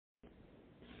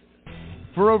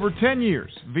For over 10 years,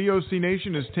 VOC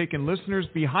Nation has taken listeners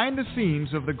behind the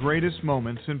scenes of the greatest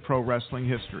moments in pro wrestling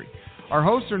history. Our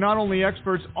hosts are not only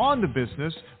experts on the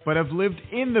business, but have lived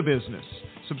in the business.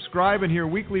 Subscribe and hear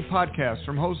weekly podcasts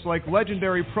from hosts like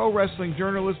legendary pro wrestling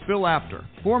journalist Bill Apter,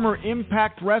 former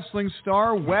Impact Wrestling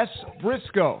star Wes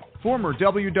Briscoe, former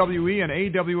WWE and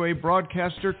AWA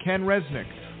broadcaster Ken Resnick,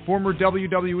 former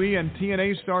WWE and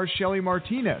TNA star Shelly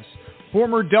Martinez,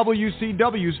 former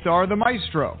WCW star The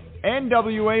Maestro,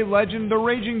 NWA legend The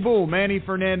Raging Bull Manny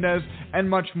Fernandez, and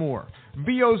much more.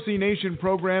 VOC Nation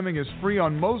programming is free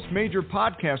on most major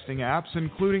podcasting apps,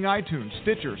 including iTunes,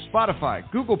 Stitcher, Spotify,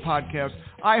 Google Podcasts,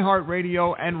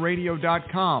 iHeartRadio, and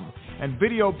Radio.com. And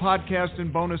video podcast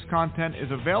and bonus content is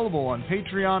available on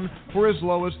Patreon for as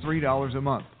low as $3 a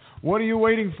month. What are you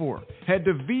waiting for? Head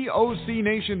to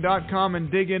VOCNation.com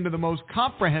and dig into the most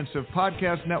comprehensive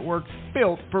podcast network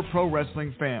built for pro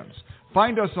wrestling fans.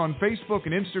 Find us on Facebook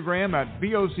and Instagram at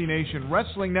VOC Nation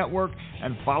Wrestling Network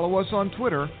and follow us on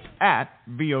Twitter at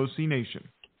VOC Nation.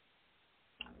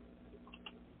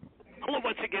 Hello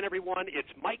once again, everyone. It's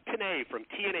Mike Tenay from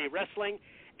TNA Wrestling,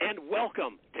 and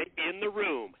welcome to In the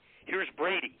Room. Here's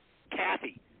Brady,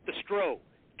 Kathy, The Stro,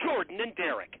 Jordan, and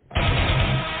Derek.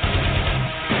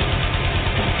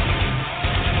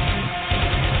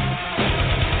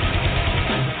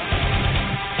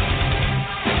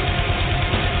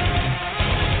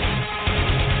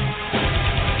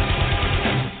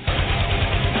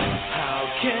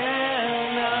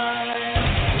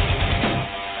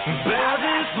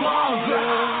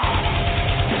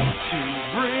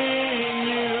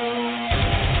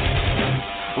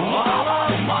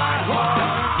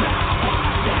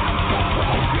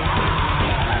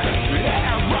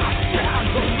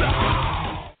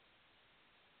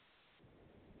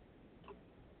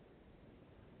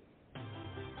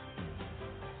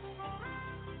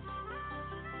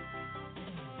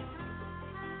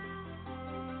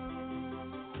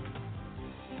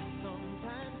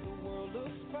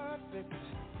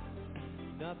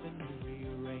 Nothing to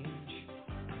rearrange.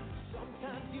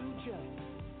 Sometimes you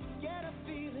just get a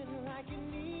feeling like you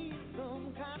need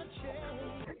some kind of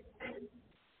change.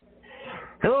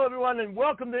 Hello, everyone, and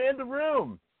welcome to In the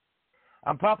Room.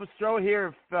 I'm Papa Stro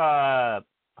here,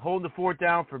 holding the fort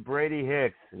down for Brady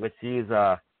Hicks, which he's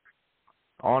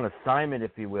on assignment,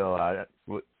 if you will. I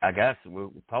guess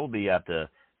we'll probably have to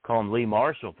call him Lee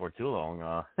Marshall for too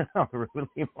long.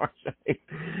 Lee Marshall.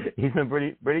 He's a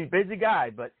pretty busy guy,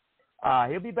 but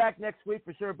he'll be back next week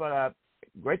for sure, but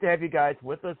great to have you guys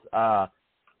with us.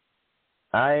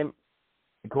 I'm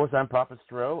Papa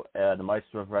Stro, the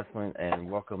Maestro of Wrestling, and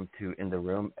welcome to In the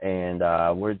Room. And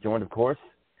we're joined, of course,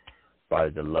 by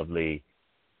the lovely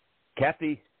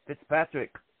Kathy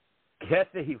Fitzpatrick.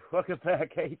 Kathy, welcome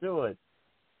back. How you doing?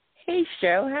 Hey,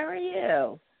 Stro. How are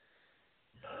you?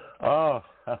 Oh,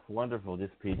 wonderful.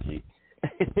 Just peachy.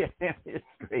 It's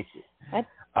great. That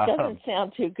doesn't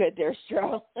sound too good there,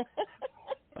 Stro.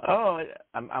 Oh,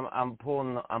 I'm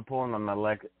pulling on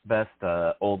my best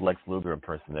old Lex Luger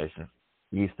impersonation.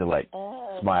 He used to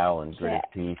smile and grit his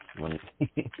teeth when.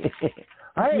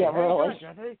 Yeah,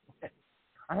 really.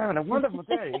 I'm having a wonderful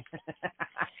day.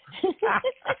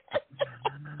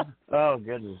 Oh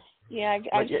goodness. Yeah,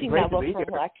 I've seen that look from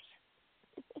Lex.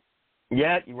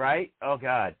 Yeah, right. Oh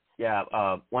God. Yeah.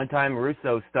 One time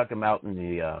Russo stuck him out in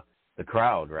the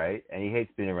crowd, right? And he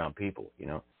hates being around people, you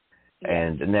know. Yeah.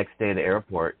 And the next day at the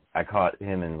airport, I caught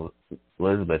him and Miss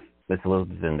Elizabeth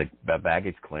in the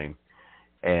baggage claim,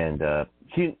 and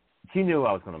she knew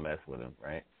I was going to mess with him,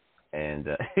 right? And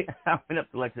I went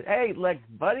up to Lex and said, "Hey, Lex,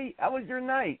 buddy, how was your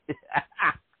night?"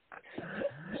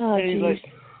 Oh, and he's like,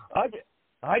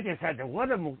 I just had the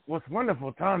most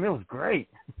wonderful time. It was great.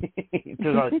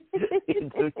 Because he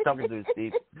was talking to his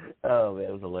teeth. Oh, man,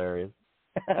 it was hilarious.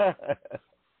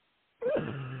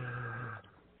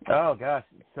 Oh, gosh.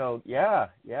 So, yeah,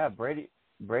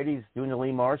 Brady's doing the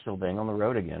Lee Marshall thing on the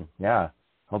road again. Yeah.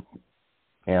 Hope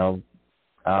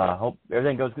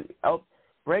everything goes good. Oh,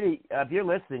 Brady, if you're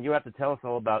listening, you have to tell us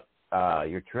all about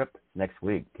your trip next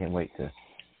week. Can't wait to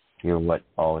hear what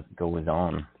all goes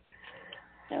on.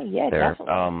 Oh, yeah, there.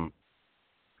 definitely.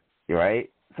 You're right.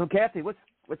 So, Kathy, what's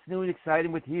new and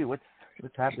exciting with you? What's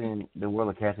happening in the world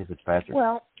of Kathy Fitzpatrick?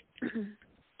 Well,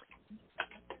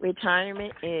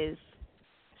 retirement is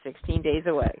 16 days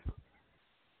away.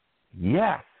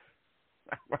 Yes.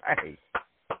 Right.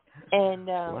 And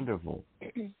wonderful.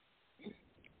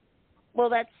 Well,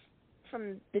 that's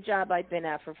from the job I've been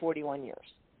at for 41 years.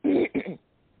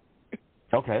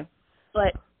 Okay.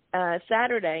 But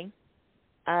Saturday,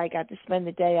 I got to spend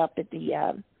the day up at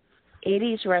the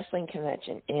 80s Wrestling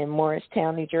Convention in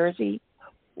Morristown, New Jersey.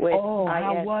 with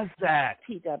how was that?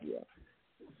 ISPW.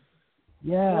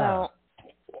 Yeah. Well,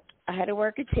 I had to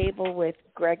work a table with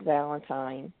Greg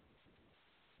Valentine.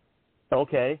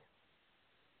 Okay.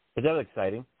 But that was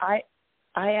exciting. I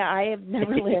have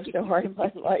never laughed so hard in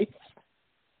my life.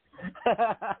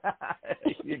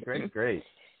 Great.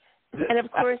 And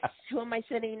of course, who am I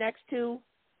sitting next to?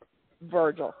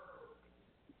 Virgil.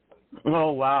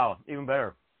 Oh wow, even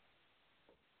better.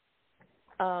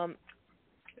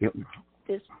 Yep.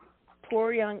 This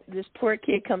poor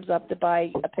kid comes up to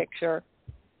buy a picture,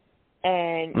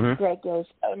 and Greg goes,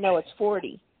 "Oh no, it's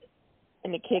 40."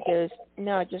 And the kid goes,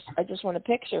 "No, I just want a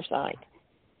picture signed."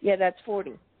 "Yeah, that's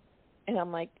 40." And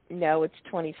I'm like, "No, it's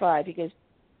 25." He goes,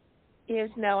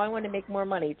 "No, I want to make more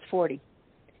money. It's 40."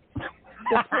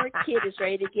 The poor kid is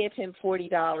ready to give him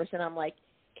 $40, and I'm like,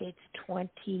 "It's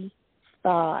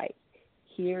 25.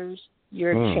 Here's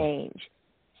your change.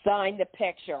 Sign the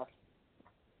picture."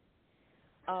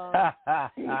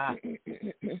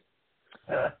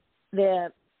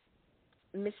 The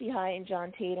Missy Hyatt and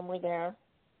John Tatum were there.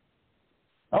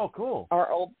 Oh, cool.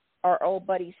 Our old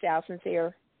buddy Sal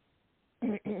Sincere.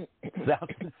 Sal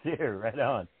Sincere, right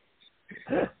on.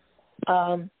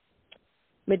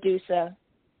 Medusa.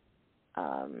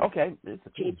 Okay.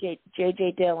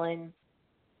 JJ Dillon.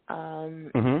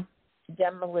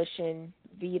 Demolition.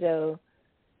 Vito.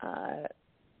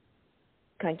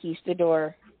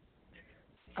 Conquistador.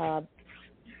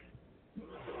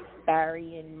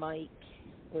 Barry and Mike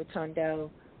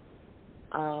Rotundo.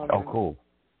 Cool.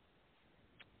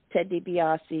 Ted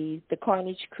DiBiase, the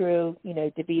Carnage Crew,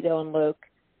 DeVito and Luke.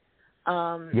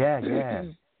 Yeah.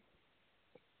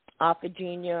 Alpha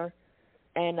Jr.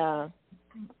 and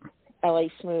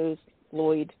L.A. Smooth,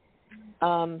 Lloyd.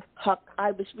 Huck,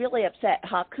 I was really upset.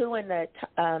 Haku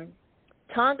and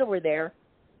Tonga were there,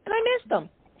 and I missed them.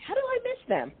 How do I miss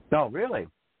them? No, really?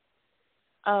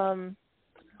 Bob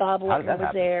Orton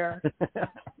was there.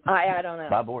 I don't know.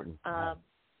 Bob Orton.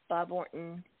 Bob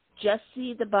Orton.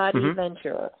 Jesse the Body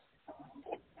Ventura.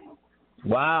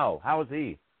 Wow. How was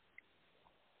he?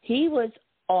 He was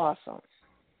awesome.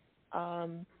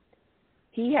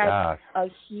 He had a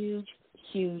huge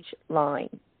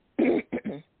line.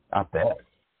 I bet.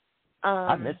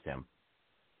 I missed him.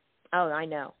 Oh, I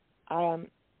know.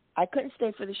 I couldn't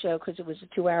stay for the show because it was a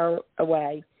 2-hour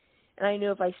away, and I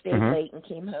knew if I stayed late and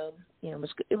came home,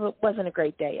 it wasn't a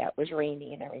great day out. It was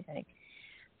rainy and everything.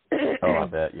 Oh, I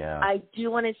bet. Yeah. I do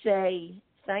want to say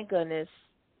thank goodness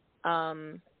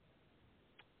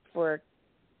for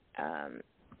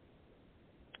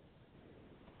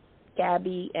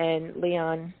Gabby and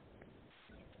Leon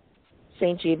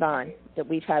St. Giovanni that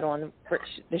we've had on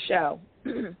the show.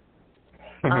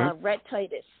 Rhett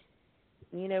Titus.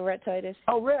 You know Rhett Titus?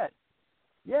 Oh, Rhett.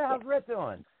 Yeah, how's Rhett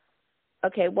doing?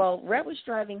 Okay, well, Rhett was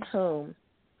driving home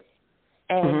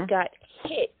and got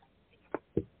hit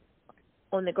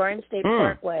on the Garden State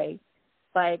Parkway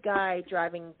by a guy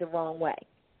driving the wrong way.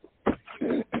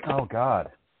 Oh,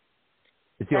 God.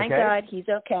 Is he Thank okay? God he's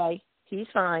okay. He's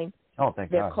fine. Oh,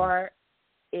 thank Their God. car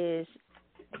is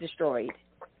destroyed.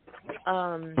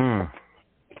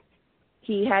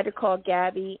 He had to call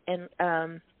Gabby and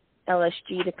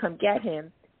LSG to come get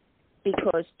him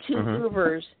because 2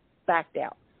 Ubers backed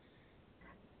out.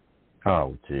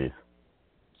 Oh, jeez.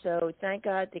 So thank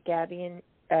God that Gabby and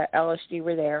LSG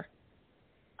were there.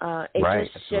 It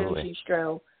just absolutely. shows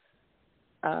you,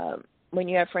 Stro, when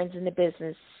you have friends in the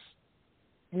business,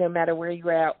 no matter where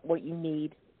you're at, what you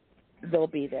need, they'll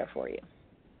be there for you.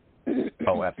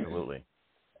 Oh, absolutely.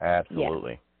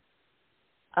 Absolutely.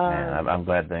 Yeah. Man, I'm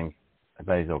glad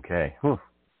he's okay. Whew.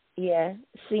 Yeah,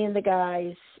 seeing the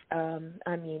guys, I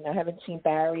haven't seen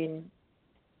Barry in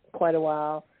quite a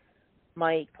while.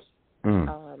 Mike,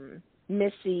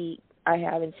 Missy, I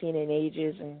haven't seen in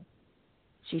ages, and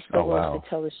she still loves to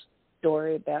tell the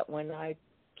story about when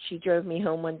she drove me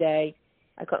home one day.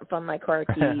 I couldn't find my car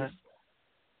keys,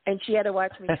 and she had to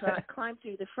watch me climb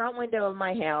through the front window of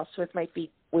my house with my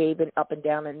feet waving up and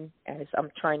down, and as I'm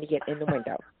trying to get in the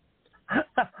window.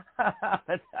 I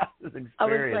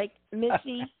was like,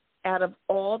 Missy, out of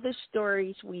all the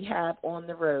stories we have on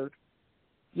the road,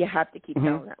 you have to keep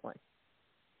telling that one.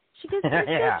 She goes,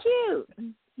 "That's so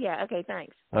cute." Yeah, okay,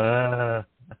 thanks. All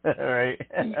right.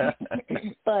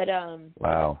 But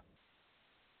wow.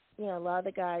 A lot of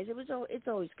the guys. It's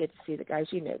always good to see the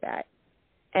guys. You know that.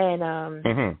 And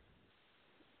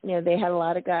they had a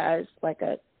lot of guys, like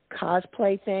a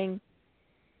cosplay thing,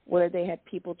 where they had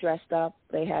people dressed up.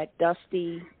 They had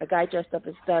Dusty, a guy dressed up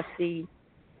as Dusty.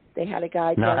 They had a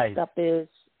guy dressed up as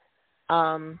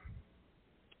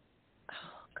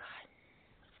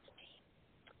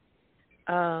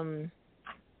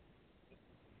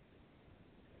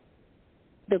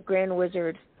the Grand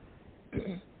Wizard.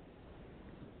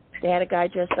 They had a guy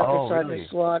dressed up as Sergeant really?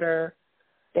 Slaughter.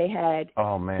 They had.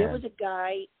 Oh man. There was a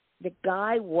guy. The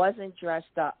guy wasn't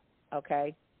dressed up.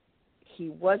 Okay, he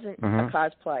wasn't a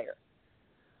cosplayer.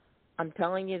 I'm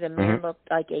telling you, the man looked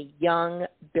like a young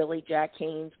Billy Jack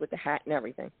Haynes with the hat and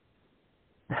everything.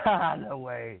 No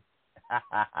way.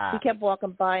 He kept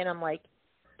walking by, and I'm like,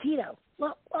 Tito,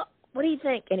 look, what do you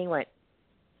think? And he went,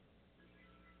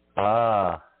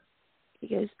 He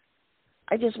goes,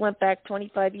 I just went back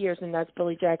 25 years, and that's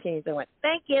Billy Jack Haynes. I went,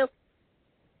 thank you.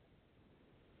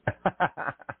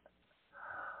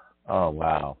 Oh,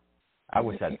 wow. I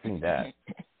wish I'd seen that.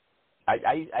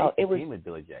 I used to team with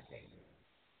Billy Jack Haynes.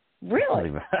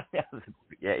 Really? Yeah,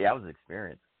 that was an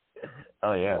experience.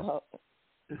 Oh, yeah.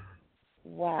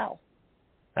 Wow.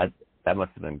 That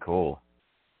must have been cool.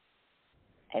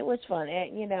 It was fun.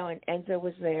 And, you know, and Enzo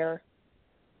was there.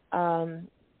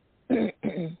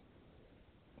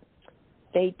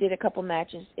 They did a couple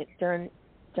matches during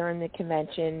the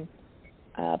convention.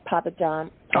 Papa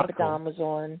Dom was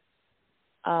on.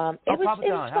 It was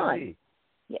fun.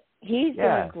 Yeah, he's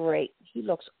doing great. He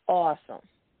looks awesome.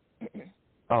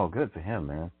 Oh, good for him,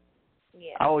 man.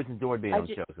 Yeah. I always enjoyed being on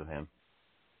shows with him.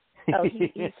 Oh,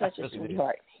 he's such a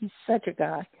sweetheart. He's such a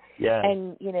guy. Yeah.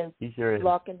 And, you know, he sure is.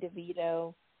 Locke and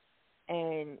DeVito.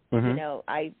 And, you know,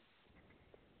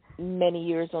 many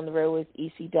years on the road with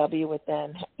ECW with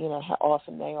them, you know, how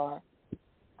awesome they are.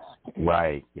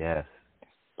 Right, yes.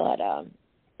 But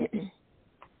it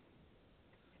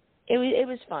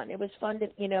was fun. It was fun to,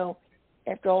 you know,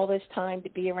 after all this time to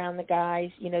be around the guys,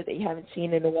 you know, that you haven't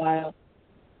seen in a while.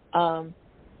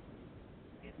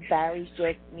 Barry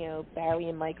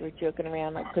and Mike were joking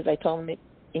around because I told them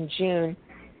in June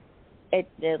at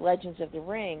the Legends of the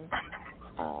Ring,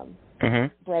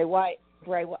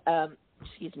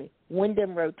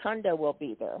 Wyndham Rotunda will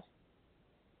be there.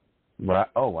 Right.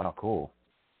 Oh, wow, cool.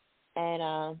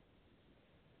 And,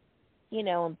 you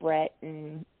know, and Brett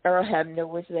and Earl Hebner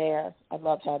was there. I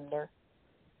love Hebner.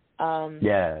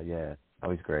 Yeah.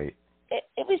 Always great.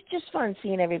 It was just fun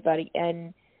seeing everybody.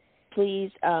 And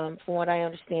please, from what I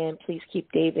understand, please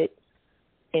keep David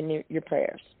in your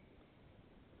prayers.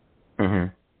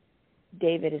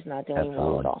 David is not doing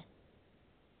well at all.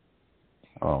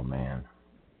 Oh, man.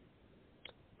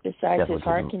 Besides his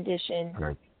heart condition,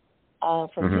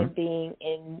 from him being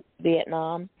in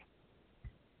Vietnam.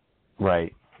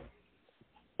 Right.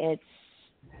 It's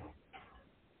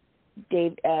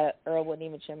Earl wouldn't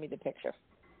even show me the picture.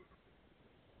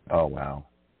 Oh, wow.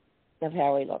 Of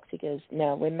how he looks. He goes,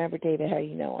 no, remember, David, how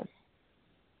you know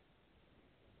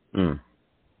him.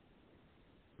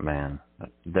 Man,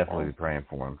 definitely be praying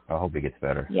for him. I hope he gets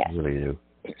better. Yes. I really do.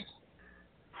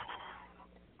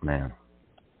 Man.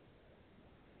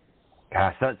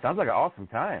 Gosh, that sounds like an awesome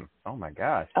time. Oh, my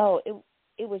gosh. Oh,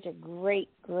 it was a great,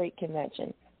 great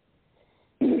convention.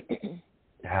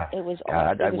 Yeah. It was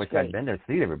God, I wish great. I'd been there to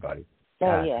see everybody. Oh,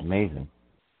 God, yeah. Amazing.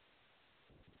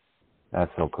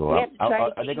 That's so cool.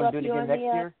 Are they going to do it again next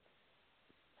year?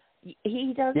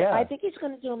 He does. Yeah. I think he's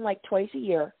going to do them like twice a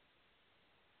year.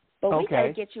 But we got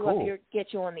to get you up here,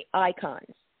 get you on the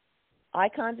Icons.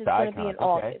 Icons is going to be in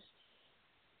August,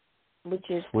 which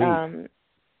is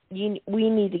we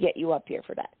need to get you up here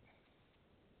for that.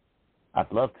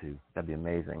 I'd love to. That'd be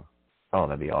amazing. Oh,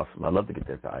 that'd be awesome. I'd love to get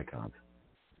there to Icons.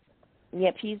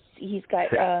 Yep, he's got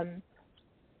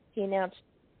he announced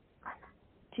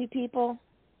 2 people.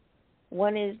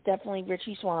 One is definitely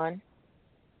Richie Swann.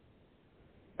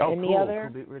 Oh, and cool. the other,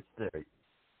 Cool. Rich there.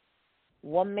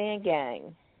 One Man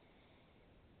Gang.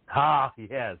 Ah,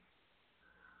 yes.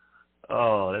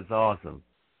 Oh, that's awesome.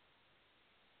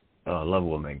 Oh, I love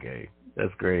One Man Gang.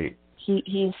 That's great.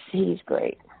 He's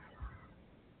great.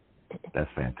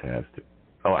 That's fantastic.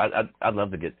 Oh, I'd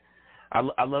love to get.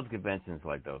 I love conventions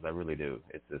like those. I really do.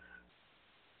 It's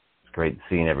great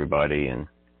seeing everybody and.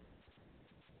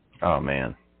 Oh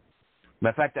man.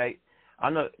 Matter of fact, I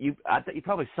know you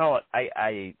probably saw it.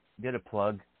 I did a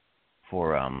plug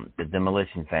for the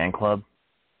Demolition Fan Club.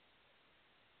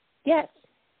 Yes.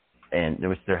 And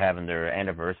they're having their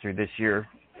anniversary this year,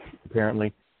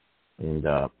 apparently, and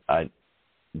I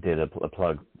did a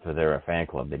plug for their fan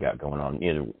club they got going on.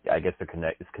 I guess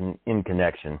it's in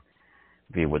connection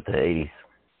with the '80s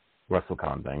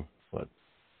WrestleCon thing, but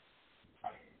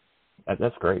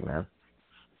that's great, man.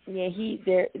 Yeah,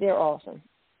 they're awesome.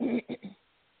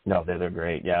 No, they're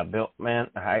great. Yeah, Bill, man,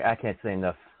 I can't say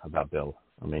enough about Bill.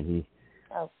 I mean,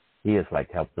 he has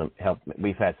helped me.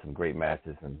 We've had some great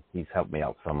matches, and he's helped me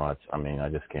out so much. I mean, I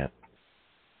just can't.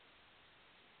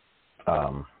 I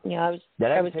was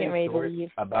getting ready to leave.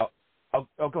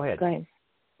 Go ahead. Go ahead.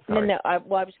 Sorry. No. I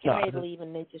was getting ready to No. leave,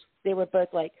 and they were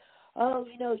both like, "Oh,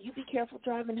 you be careful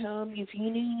driving home. If you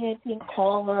need anything,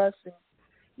 call us." And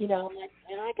I'm like,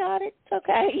 "I got it. It's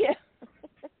okay." Yeah.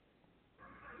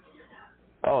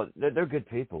 Oh, they're good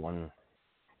people. And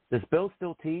does Bill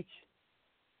still teach?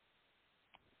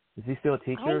 Is he still a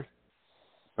teacher?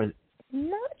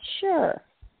 Not sure.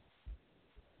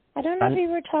 I don't know if he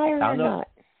retired or not.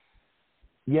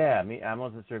 Yeah, I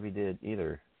wasn't sure if he did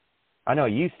either. I know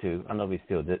he used to. I don't know if he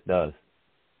still does.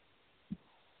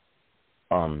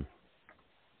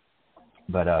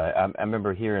 But I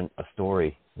remember hearing a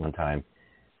story one time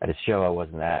at a show I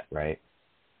wasn't at, right?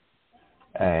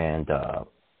 And a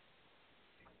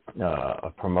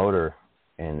promoter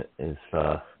and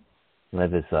one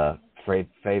of his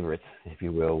favorites, if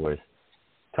you will, was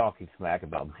talking smack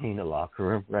about me in the locker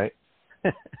room, right?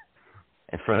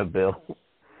 In front of Bill.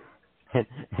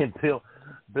 And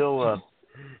Bill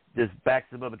just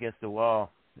backs him up against the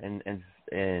wall and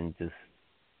just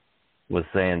was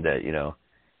saying that,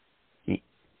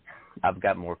 I've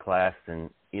got more class than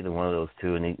either one of those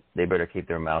two, and they better keep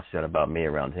their mouth shut about me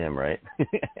around him, right?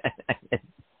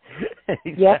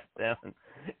 He sat down,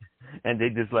 and they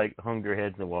just hung their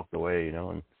heads and walked away,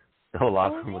 and the whole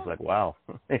locker room was like, wow.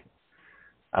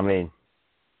 I mean,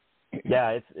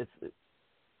 yeah, it's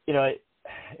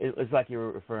like you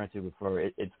were referring to before.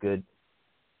 It's good,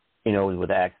 with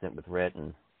the accident with Rhett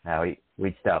and how he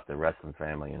reached out to the wrestling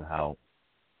family and how,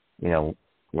 we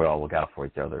all look out for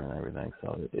each other and everything.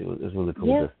 So it was really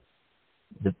cool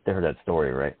to hear that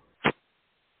story, right?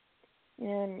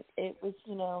 And it was,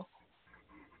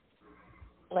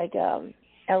 like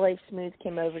L.A. Smooth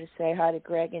came over to say hi to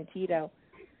Greg and Tito.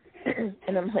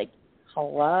 And I'm like,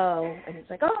 hello. And he's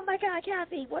like, oh, my God,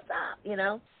 Kathy, what's up,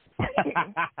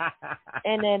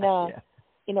 And then,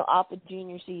 Alpha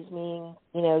Jr. sees me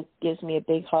and, gives me a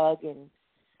big hug. And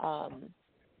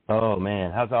oh,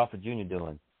 man. How's Alpha Jr.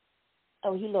 doing?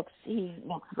 Oh, he looks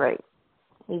great.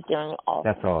 He's doing awesome.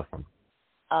 That's awesome.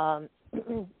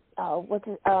 What's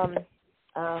his,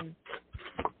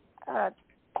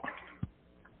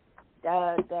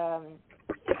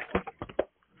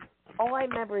 all I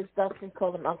remember is Dustin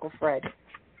called him Uncle Fred.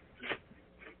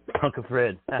 Uncle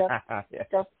Fred.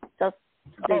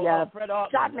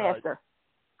 Shockmaster.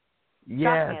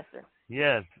 Yes.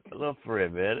 Yes. I love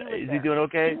Fred, man. Is he doing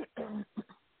okay?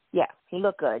 Yeah, he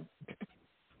looked good.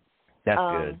 That's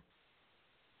good.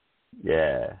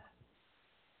 Yeah.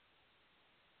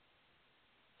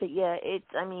 But yeah,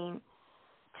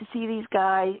 to see these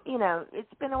guys,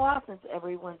 it's been a while since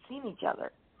everyone's seen each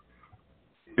other.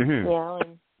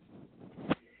 Mm-hmm.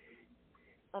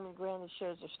 And granted,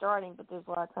 shows are starting, but there's a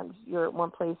lot of times you're at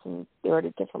one place and they're at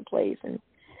a different place, and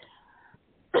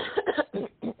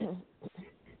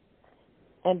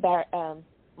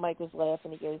Mike was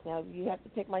laughing. He goes, "Now you have to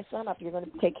pick my son up. You're going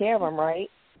to take care of him, right?"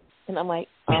 And I'm like,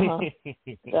 "Uh-huh."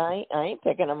 I ain't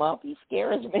picking him up. He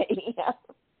scares me.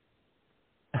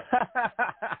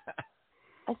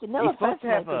 I said, "No, he's supposed to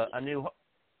have a new.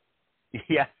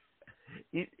 Yeah,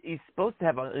 he's supposed to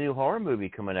have a new horror movie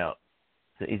coming out.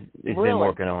 So he's really? Been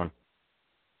working on.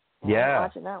 Yeah, I'm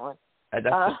watching that one.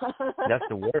 That's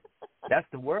the word. That's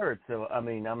the word. So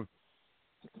I'm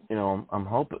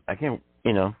hoping I can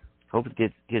hope to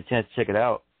get a chance to check it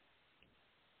out.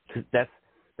 That's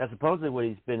supposedly what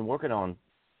he's been working on,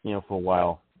 for a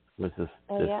while was this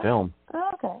film. Oh,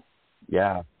 okay.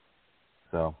 Yeah.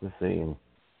 So we'll see.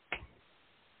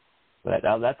 But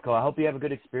that's cool. I hope you have a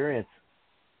good experience.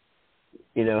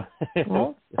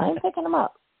 Well, I ain't picking him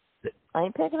up. I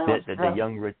ain't picking him up.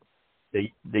 The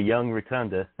young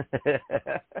Rotunda.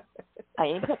 I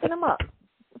ain't picking him up.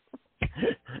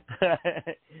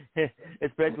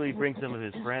 Especially he brings some of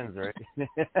his friends, right?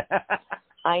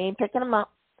 I ain't picking him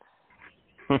up.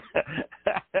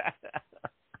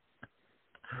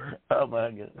 Oh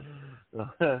my God.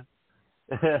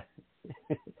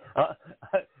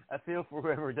 I feel for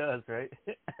whoever does, right?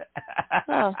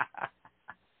 Oh.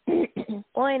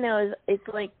 All I know is it's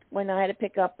like when I had to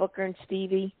pick up Booker and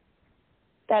Stevie.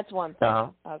 That's one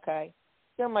thing, okay?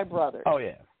 They're my brothers. Oh,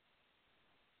 yeah.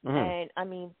 Mm-hmm.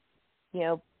 And,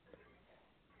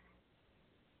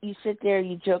 you sit there,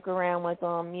 you joke around with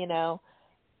them,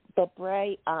 but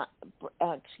Bray,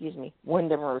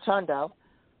 Wyndham Rotundo,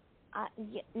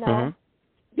 no. Mm-hmm.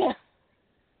 Yeah.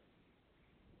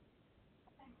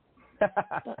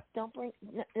 Don't bring,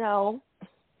 no.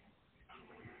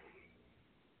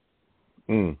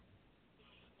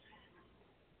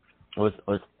 Was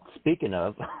speaking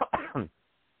of,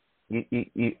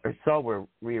 you saw where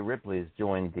Rhea Ripley has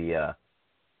joined the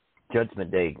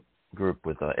Judgment Day group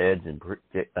with Edge and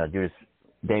Judas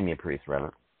Damian Priest,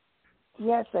 rather.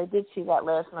 Yes, I did see that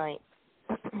last night.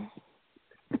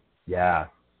 Yeah.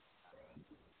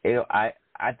 I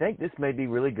think this may be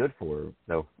really good for her,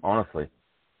 though, honestly.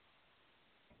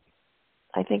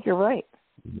 I think you're right.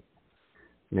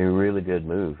 A really good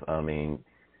move. I mean,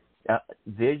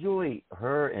 visually,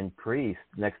 her and Priest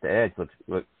next to Edge looks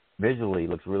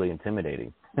really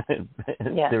intimidating.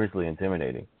 Yeah. Seriously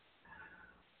intimidating.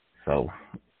 So,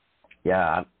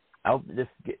 yeah, I hope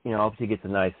hope she gets a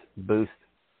nice boost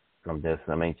from this.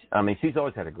 I mean, she's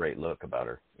always had a great look about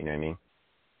her. You know what I mean?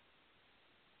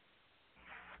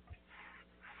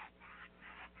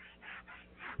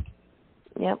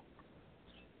 Yep.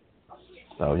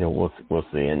 So we'll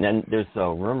see. And then there's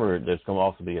a rumor there's going to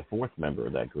also be a fourth member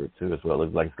of that group too, as well. It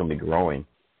looks like it's going to be growing.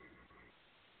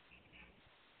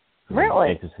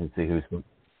 Really? Interesting to see who's.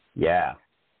 Yeah.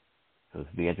 So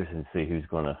it'll be interesting to see who's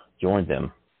going to join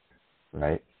them,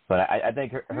 right? But I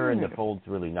think her in the fold's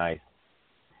really nice.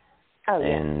 Oh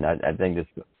yeah. And I think this,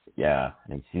 yeah,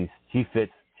 and she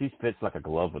fits like a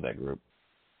glove with that group.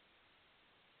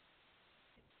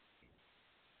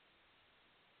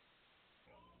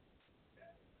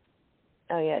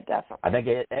 Oh yeah, definitely.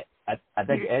 I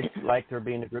think Edge likes her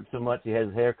being in the group so much he has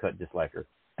his hair cut just like her.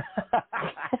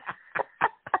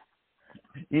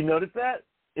 You notice that?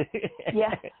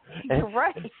 Yeah, you're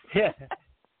right. Yeah.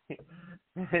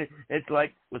 It's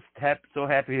like so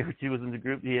happy she was in the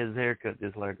group. He has his hair cut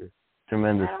just like her.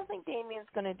 Tremendous. I don't think Damien's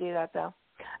going to do that though.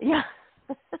 Yeah.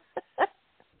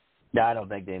 No, I don't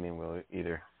think Damien will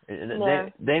either. No.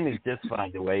 Damien's just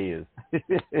fine the way he is.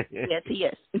 Yes, he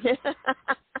is.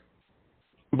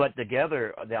 But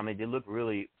together, I mean, they look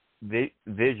really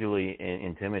visually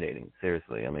intimidating.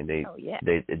 Seriously, I mean, they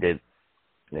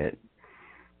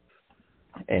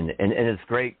and it's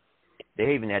great.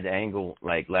 They even had the angle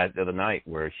like last other night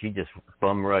where she just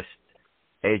bum rushed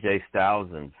AJ Styles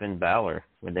and Finn Balor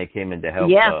when they came in to help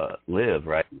Liv,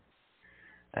 right?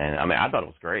 And I mean, I thought it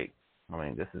was great. I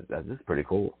mean, this is pretty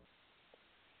cool.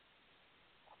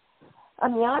 I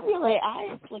mean, I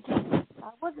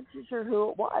wasn't too sure who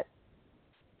it was.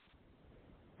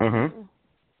 Mm-hmm.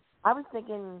 I was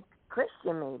thinking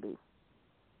Christian maybe.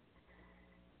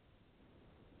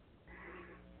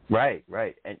 Right.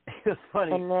 And it was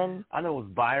funny. And then I know it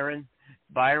was Byron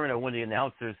or one of the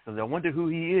announcers said, I wonder who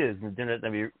he is. And then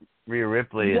it'd be Rhea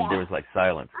Ripley, and there was like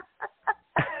silence.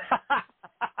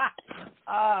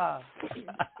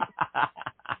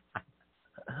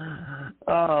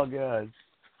 Oh, God.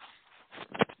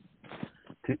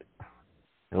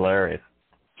 Hilarious.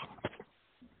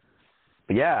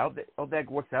 But yeah, I hope that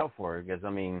works out for her because, I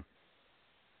mean,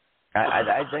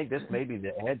 I think this may be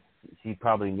the edge she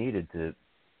probably needed to,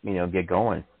 get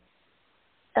going.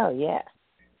 Oh, yeah.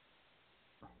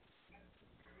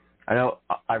 I know,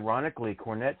 ironically,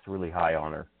 Cornette's really high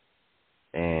on her.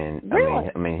 And, really?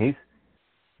 I mean, he's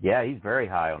very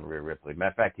high on Rhea Ripley. Matter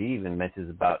of fact, he even mentions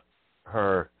about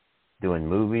her doing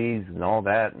movies and all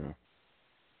that, and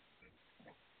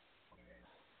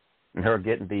her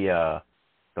getting the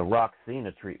Rock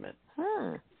Cena treatment.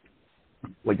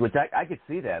 Which I could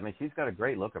see that. I mean, she's got a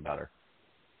great look about her.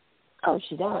 Oh,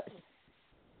 she does.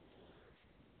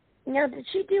 Now, did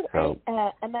she do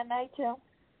MMA too?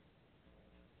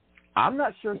 I'm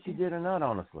not sure she did or not,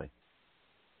 honestly.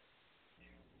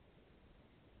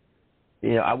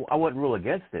 I wouldn't rule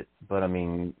against it, but I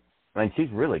mean, she's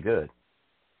really good.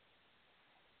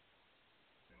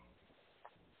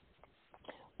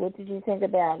 What did you think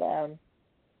about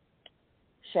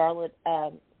Charlotte,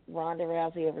 Ronda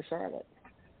Rousey over Charlotte?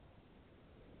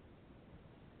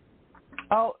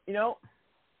 Oh,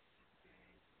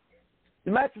 the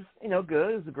match was,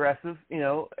 good. It was aggressive.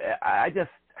 I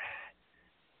just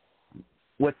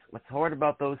what's hard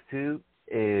about those two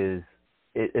is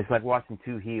it's like watching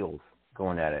two heels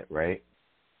going at it, right?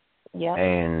 Yeah.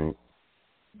 And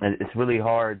it's really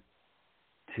hard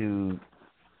to,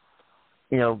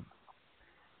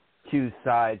 choose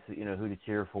sides, who to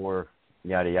cheer for,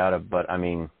 yada yada. But I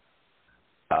mean,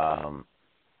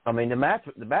 the match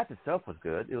itself was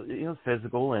good. It was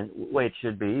physical and the way it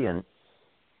should be, and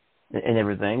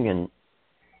everything. And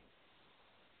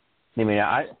I mean,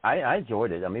 I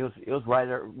enjoyed it. I mean, it was right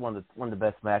there, one of the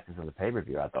best matches on the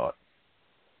pay-per-view, I thought.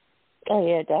 Oh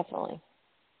yeah, definitely.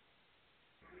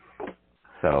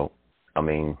 So, I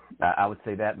mean, I would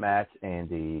say that match and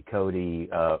the Cody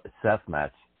Seth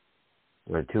match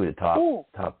were two of the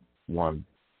top ones.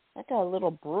 That got a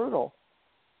little brutal.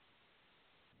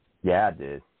 Yeah, it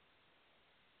did.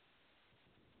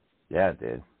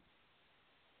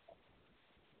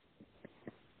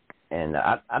 And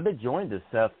I've enjoyed the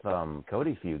Seth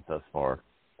Cody feud thus far.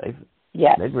 They've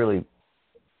really,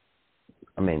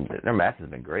 I mean, their match has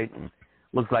been great. And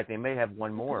looks like they may have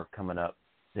one more coming up.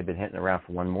 They've been hinting around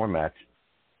for one more match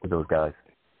with those guys.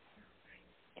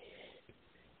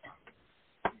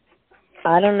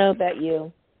 I don't know about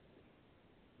you,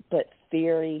 but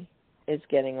Theory is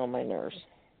getting on my nerves.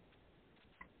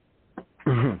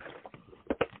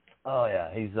 Oh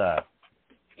yeah, he's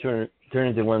turned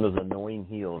into one of those annoying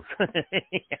heels.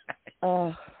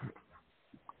 Oh,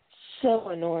 so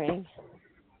annoying.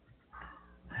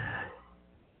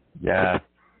 Yeah.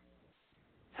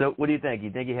 So what do you think?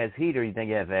 You think he has heat, or you think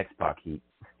he has X-Pac heat?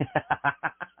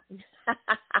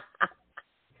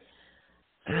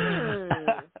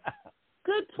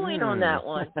 Good point on that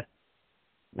one.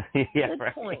 Yeah, Good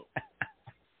right. point.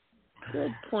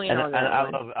 Good point on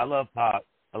that one. I love Pac.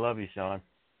 I love you, Sean.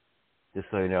 Just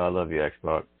so you know, I love you,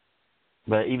 X-Pac.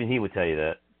 But even he would tell you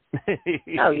that.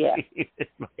 Oh, yeah.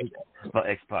 About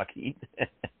X-Pac heat.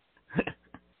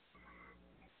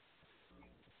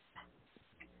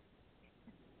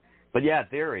 But yeah,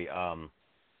 Theory.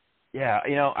 Yeah,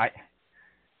 you know,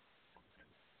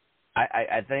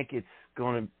 I think it's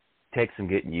going to take some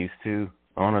getting used to.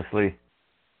 Honestly,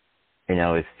 you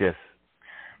know, it's just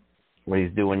what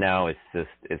he's doing now. It's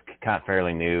kind of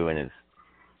fairly new, and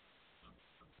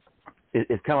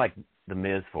it's kind of like the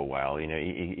Miz for a while. You know,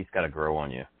 he's got to grow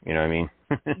on you. You know what I mean?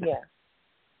 Yeah.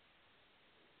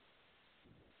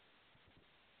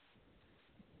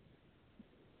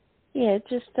 Yeah, it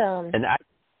just And I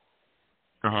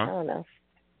don't know.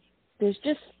 There's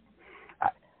just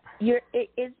you're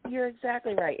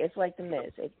exactly right. It's like the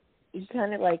Miz. He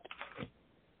kind of like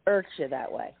irks you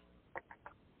that way.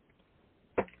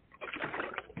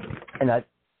 And I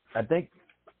think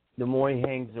the more he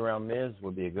hangs around Miz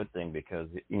would be a good thing, because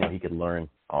you know he could learn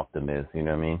off the Miz. You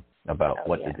know what I mean? About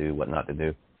what to do, what not to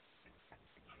do.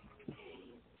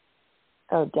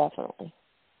 Oh, definitely.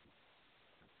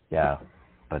 Yeah,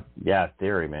 but yeah,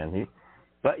 Theory, man.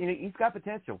 But you know, he's got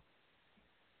potential.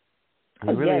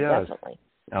 He really does. Definitely.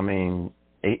 I mean,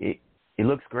 he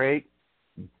looks great.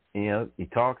 You know, he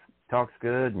talks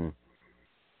good, and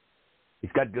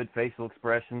he's got good facial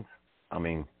expressions. I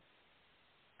mean,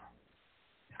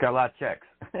 he's got a lot of checks.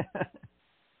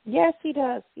 Yes, he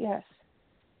does. Yes.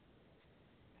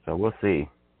 So we'll see.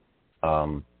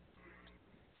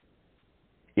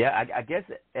 Yeah, I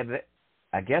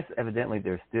guess evidently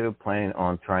they're still planning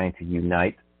on trying to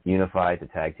unify the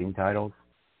tag team titles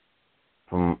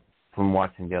from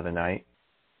watching the other night.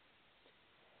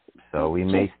 So we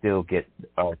may still get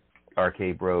a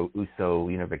RK Bro Uso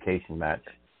unification match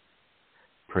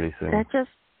pretty soon. That just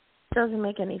doesn't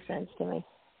make any sense to me.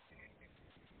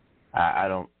 I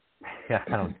don't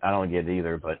get it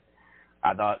either, but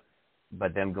I thought,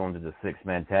 but them going to the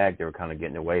 6-man tag, they were kind of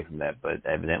getting away from that, but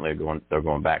evidently they're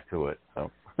going back to it.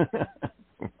 So.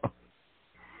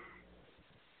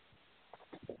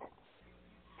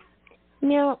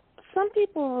 Now, some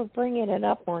people are bringing it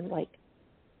up on like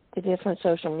the different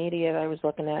social media that I was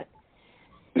looking at.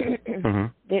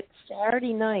 That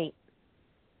Saturday night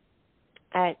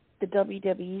at the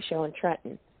WWE show in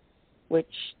Trenton,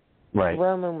 which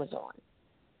Roman was on,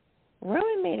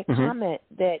 Roman made a comment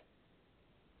that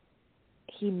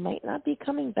he might not be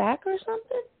coming back or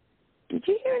something. Did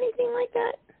you hear anything like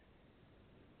that?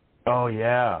 Oh,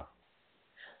 yeah.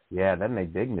 Yeah, that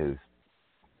made big news.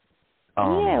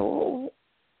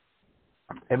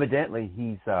 Evidently,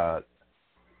 he's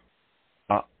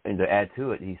and to add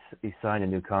to it, he signed a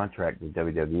new contract with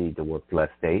WWE to work less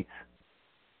dates.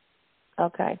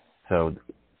 Okay. So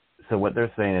what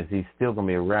they're saying is he's still going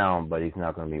to be around, but he's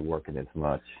not going to be working as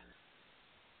much.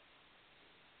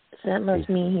 So that must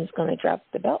mean he's going to drop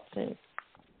the belt soon.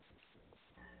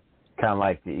 Kind of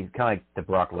like the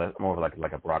Brock more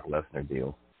like a Brock Lesnar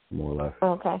deal, more or less.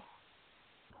 Okay.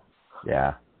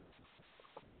 Yeah.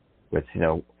 Which, you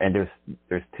know, and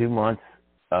there's 2 months,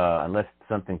 unless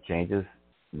something changes,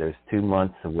 there's 2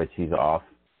 months of which he's off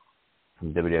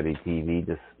from WWE TV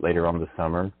just later on this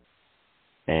summer.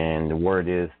 And the word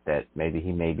is that maybe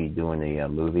he may be doing a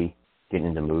movie, getting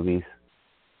into movies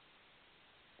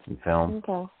and film.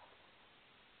 Okay.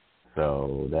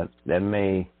 So that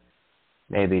may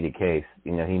be the case.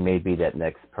 You know, he may be that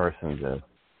next person to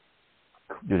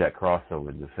do that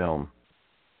crossover to film.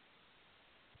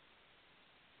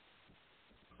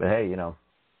 But hey, you know,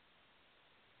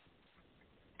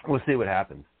 we'll see what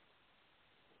happens.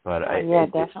 But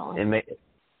definitely.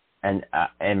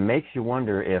 It makes you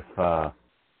wonder if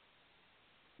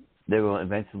they will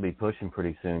eventually be pushing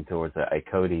pretty soon towards a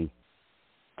Cody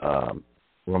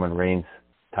Roman Reigns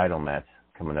title match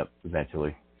coming up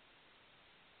eventually.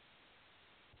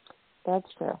 That's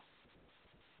true.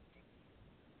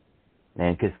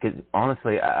 And because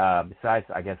honestly, besides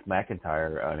I guess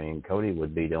McIntyre, I mean Cody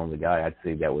would be the only guy I'd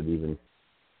see that would even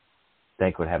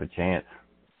think would have a chance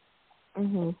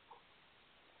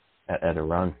at a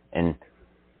run. And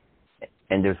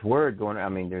there's word going. I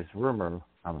mean, there's rumor.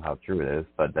 I don't know how true it is,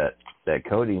 but that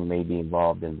Cody may be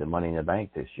involved in the Money in the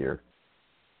Bank this year,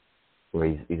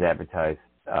 where he's advertised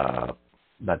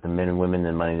about the men and women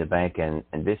in Money in the Bank, and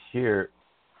this year,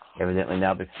 evidently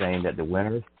now they're saying that the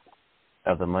winners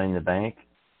of the Money in the Bank,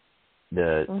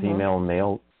 the female and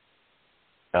male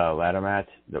ladder match,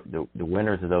 the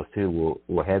winners of those two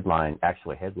will headline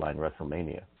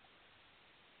WrestleMania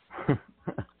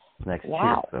next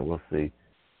year. So we'll see.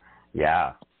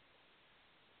 Yeah.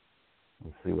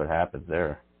 We'll see what happens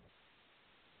there.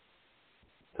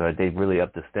 So they've really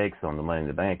upped the stakes on the Money in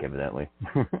the Bank, evidently.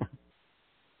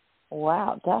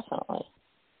 Wow, definitely.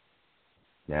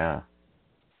 Yeah.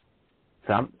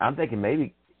 So I'm thinking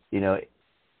maybe, you know,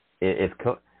 if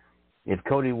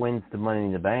Cody wins the Money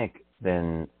in the Bank,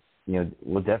 then, you know,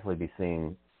 we'll definitely be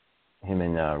seeing him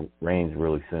and Reigns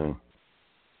really soon.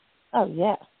 Oh,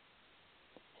 yeah.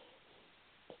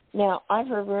 Now, I've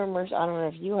heard rumors, I don't know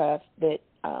if you have, that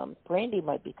Brandy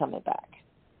might be coming back.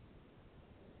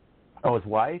 Oh, his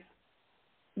wife?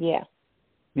 Yeah.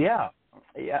 Yeah.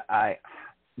 I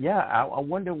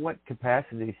wonder what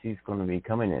capacity she's going to be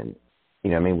coming in.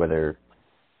 You know what I mean? Whether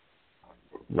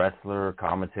wrestler,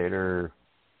 commentator,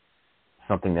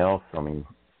 something else. I mean,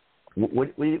 what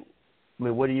are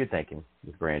you thinking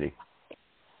with Brandy?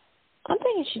 I'm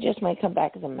thinking she just might come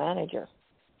back as a manager.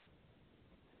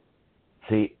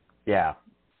 See, yeah,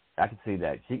 I can see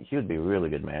that. She would be a really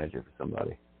good manager for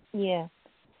somebody. Yeah.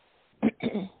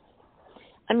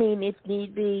 I mean, if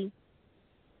need be,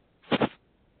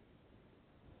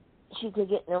 she could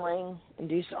get in the ring and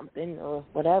do something or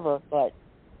whatever, but...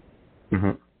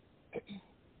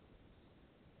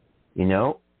 You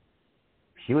know,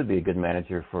 she would be a good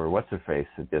manager for what's-her-face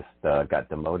that just got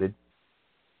demoted,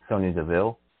 Sonya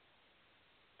Deville.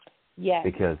 Yeah.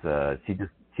 Because she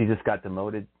just got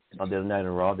demoted on the other night in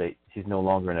Raw. She's no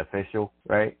longer an official,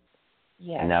 right?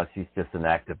 Yeah. And now she's just an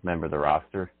active member of the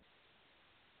roster.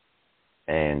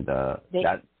 And that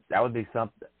would be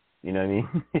something, you know what I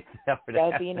mean? that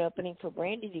would be an opening for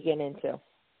Brandy to get into.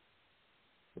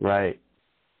 Right.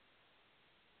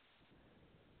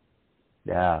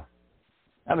 Yeah.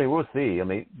 I mean, we'll see. I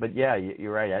mean, but yeah,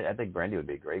 you're right. I think Brandy would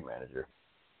be a great manager.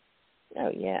 Oh,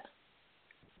 yeah.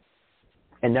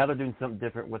 And now they're doing something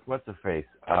different with what's-her-face?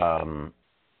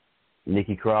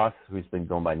 Nikki Cross, who's been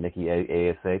going by Nikki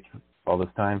ASH all this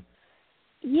time.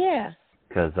 Yeah.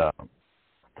 Because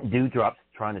Doudrop's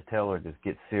trying to tell her to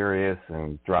get serious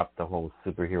and drop the whole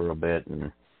superhero bit.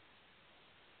 And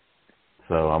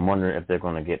so I'm wondering if they're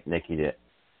going to get Nikki to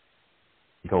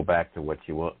go back to what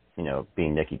she was, you know,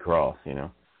 being Nikki Cross, you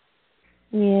know.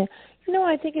 Yeah. You know,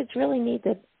 I think it's really neat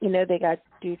that, you know, they got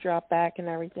Doudrop back and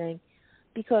everything.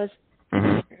 Because,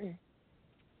 I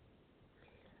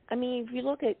mean, if you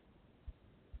look at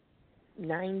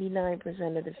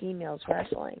 99% of the females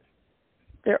wrestling,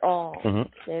 they're all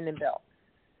thin and built.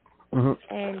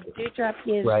 And Doudrop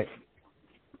gives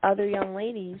other young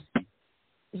ladies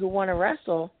who want to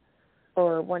wrestle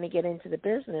or want to get into the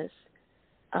business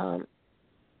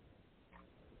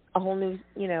a whole new,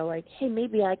 you know, like, hey,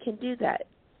 maybe I can do that.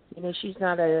 You know, she's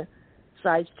not a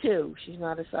size 2. She's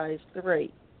not a size 3.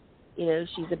 You know,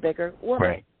 she's a bigger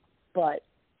woman, but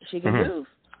she can move.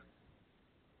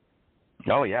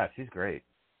 Oh, yeah, she's great.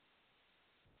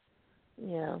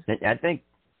 Yeah. I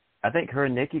think her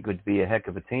and Nikki could be a heck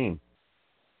of a team.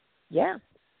 Yeah.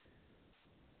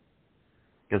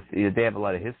 Because they have a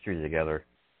lot of history together,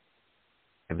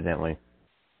 evidently.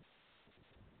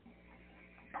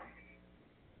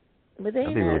 Were they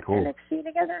in really cool. NXT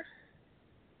together?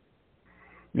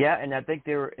 Yeah, and I think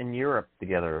they were in Europe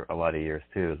together a lot of years,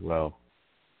 too, as well.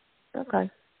 Okay.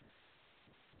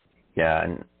 Yeah,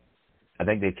 and I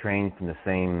think they trained from the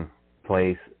same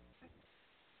place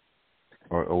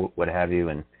or what have you,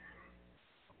 and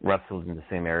wrestled in the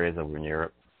same areas over in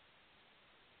Europe.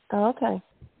 Oh, okay.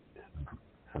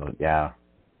 So, yeah.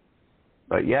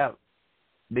 But, yeah, it'd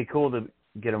be cool to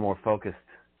get a more focused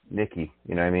Nikki,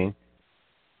 you know what I mean?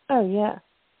 Oh, yeah.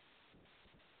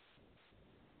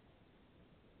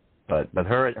 But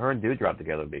her and Doudrop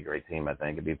together would be a great team, I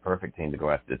think. It'd be a perfect team to go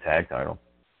after the tag title.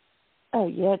 Oh,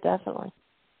 yeah, definitely.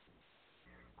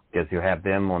 Because you have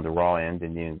them on the Raw end,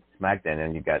 and you SmackDown,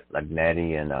 and you got like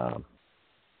Natty and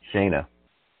Shayna.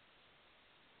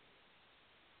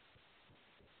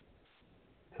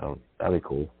 So that'd be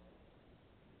cool.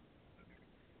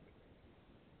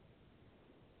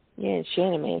 Yeah,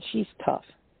 Shayna, man, she's tough.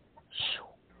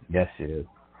 Yes, she is.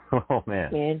 Oh,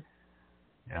 man.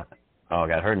 Yeah. Oh, I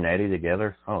got her and Eddie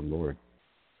together? Oh, Lord.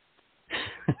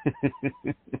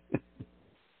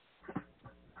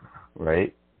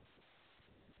 Right?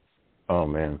 Oh,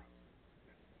 man.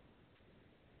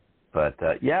 But,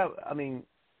 yeah, I mean,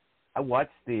 I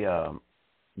watched the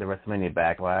WrestleMania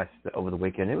Backlash over the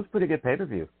weekend. It was a pretty good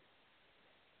pay-per-view.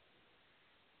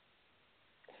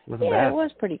 Wasn't bad. It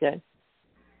was pretty good.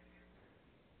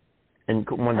 And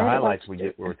one of the highlights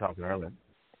we were talking earlier.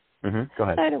 Mm-hmm. Go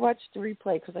ahead. I had to watch the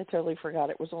replay because I totally forgot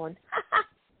it was on.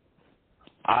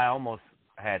 I almost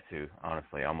had to,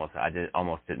 honestly. I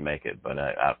almost didn't make it, but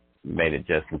I made it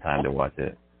just in time to watch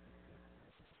it.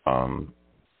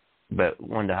 But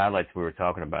one of the highlights we were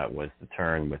talking about was the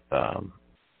turn with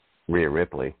Rhea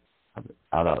Ripley. I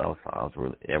thought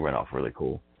it went off really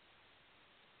cool.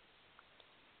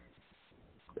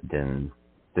 Then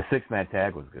the 6-man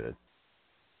tag was good.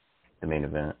 The main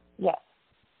event. Yes.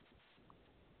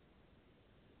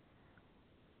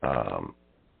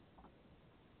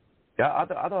 Yeah, I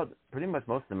thought pretty much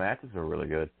most of the matches were really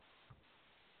good.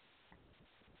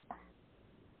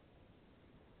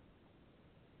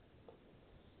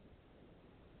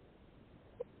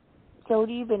 So what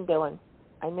have you been doing?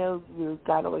 I know you've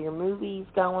got all your movies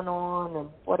going on, and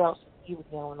what else have you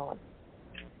been going on?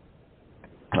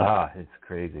 It's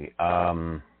crazy.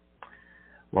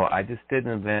 Well, I just did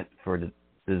an event for the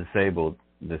disabled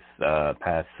this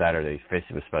past Saturday,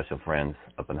 fishing with special friends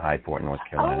up in High Point, North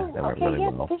Carolina. That went really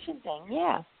well. The fishing thing,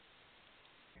 yeah.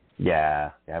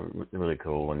 Yeah, really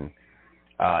cool. And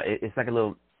it's like a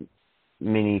little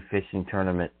mini fishing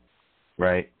tournament,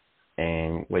 right?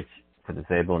 And which for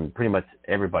disabled, and pretty much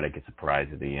everybody gets a prize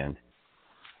at the end.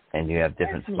 And you have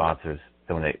different sponsors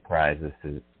donate prizes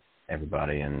to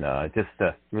everybody, and just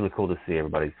really cool to see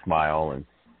everybody smile and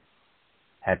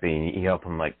happy. And you help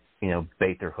them, like,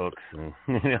 bait their hooks and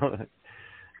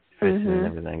fishing and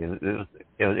everything.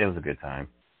 It was a good time.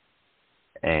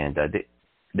 And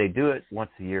they do it once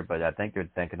a year, but I think they're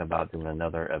thinking about doing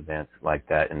another event like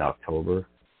that in October.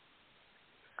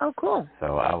 Oh, cool.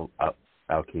 So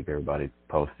I'll keep everybody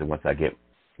posted once I get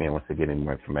any more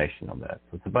information on that.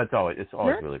 So it's always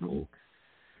really cool.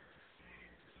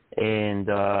 And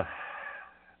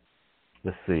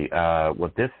let's see,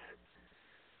 with this,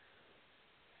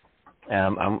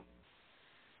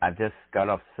 I just got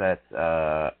off set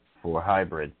for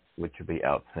Hybrid, which will be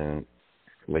out soon,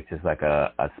 which is like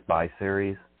a spy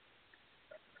series.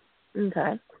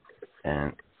 Okay.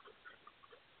 And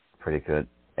pretty good.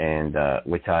 And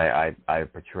which I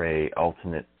portray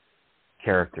alternate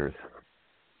characters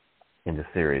in the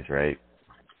series, right?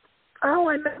 Oh,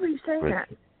 I remember you saying that.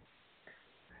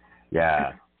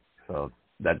 Yeah. So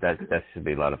that should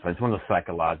be a lot of fun. It's one of those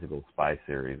psychological spy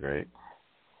series, right?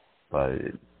 But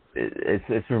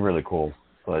it's been really cool.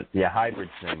 But yeah, Hybrid's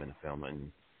name in the film,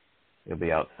 and it'll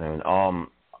be out soon.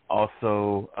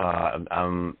 Also,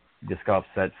 I'm just got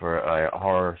set for a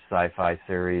horror sci-fi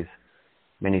series,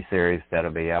 miniseries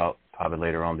that'll be out probably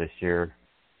later on this year.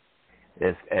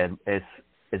 It's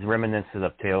reminiscent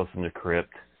of Tales from the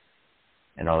Crypt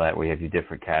and all that. We have you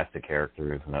different cast of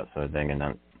characters and that sort of thing, and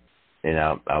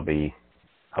I'll be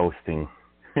hosting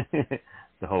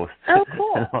the host. Oh,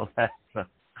 cool. And all that.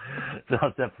 So I'll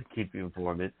definitely keep you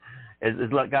informed.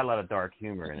 It's got a lot of dark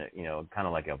humor in it, kind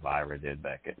of like Elvira did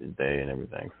back in the day and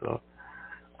everything. So,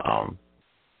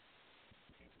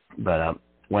 but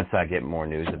once I get more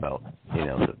news about,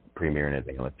 the premiere and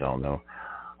everything, I'll let y'all know.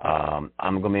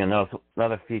 I'm going to be on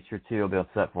another feature, too. I'll be on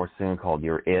set for soon called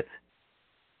You're It.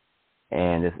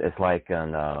 And it's like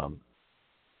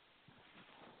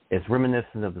it's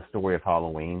reminiscent of the story of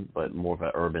Halloween, but more of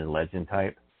an urban legend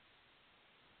type.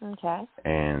 Okay.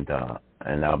 And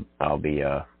I'll be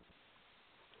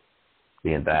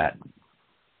in that,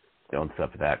 doing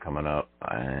stuff for that coming up.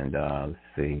 And let's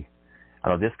see.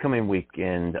 This coming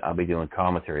weekend, I'll be doing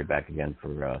commentary back again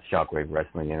for Shockwave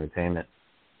Wrestling Entertainment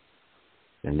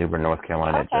in New Bern, North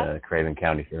Carolina at Craven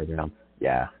County Fairgrounds.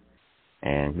 Yeah.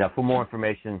 And now for more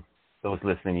information, those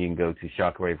listening, you can go to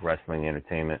Shockwave Wrestling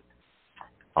Entertainment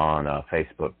on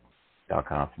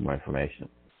Facebook.com for more information.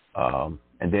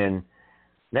 And then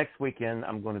next weekend,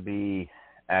 I'm going to be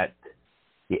at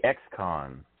the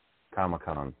X-Con,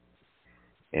 Comic-Con,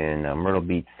 in Myrtle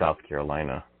Beach, South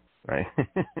Carolina, right?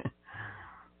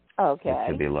 Okay. It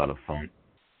should be a lot of fun.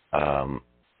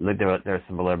 There are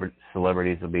some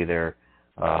celebrities will be there.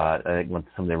 I think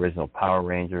some of the original Power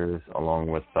Rangers, along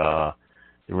with the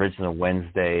original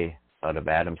Wednesday out of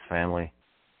Addams Family.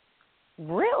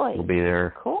 Really? Will be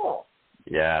there. Cool.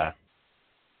 Yeah.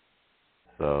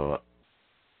 So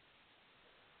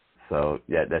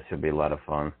yeah, that should be a lot of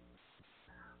fun.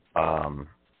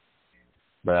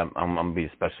 but I'm gonna be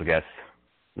a special guest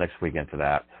next weekend for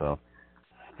that. So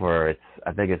I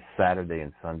think it's Saturday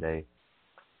and Sunday.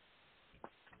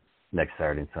 Next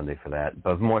Saturday and Sunday for that.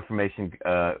 But for more information,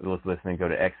 those listening, go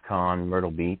to XCon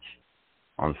Myrtle Beach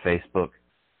on Facebook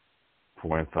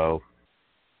for info,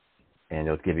 and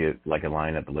it'll give you like a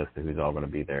lineup, a list of who's all going to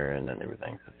be there and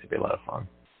everything. So it should be a lot of fun.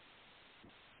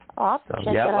 I'll have to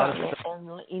check yeah, it out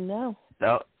and let you know.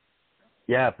 So,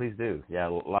 yeah, please do. Yeah, a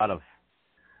lot of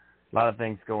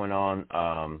things going on.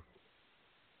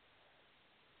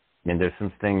 And there's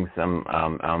some things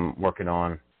I'm working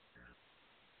on.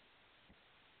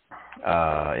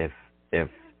 If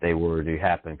they were to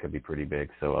happen, could be pretty big.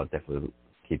 So I'll definitely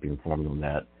keep you informed on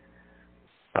that.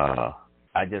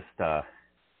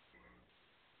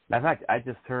 In fact, I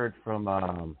just heard from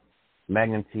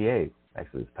Magnum TA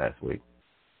actually this past week.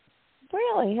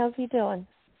 Really? How's he doing?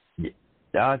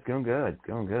 Yeah, it's going good.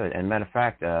 And matter of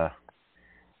fact,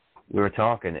 we were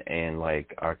talking, and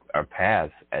like our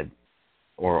paths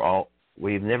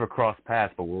we've never crossed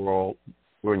paths, but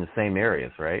we're in the same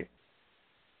areas, right?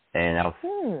 And I was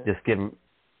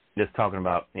just talking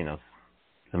about,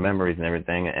 some memories and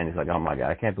everything, and he's like, oh my God,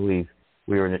 I can't believe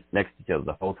we were next to each other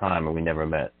the whole time and we never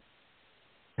met.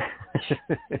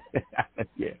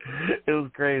 Yeah, it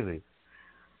was crazy.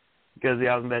 Because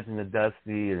I was mentioning the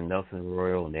Dusty and Nelson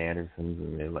Royal and the Andersons,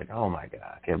 and they were like, oh my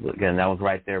God, I can't believe. And I was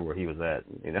right there where he was at,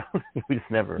 we just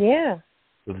never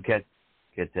was get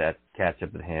to catch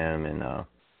up with him and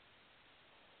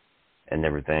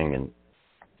everything, and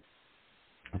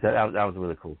so that was a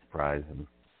really cool surprise. And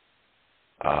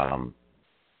I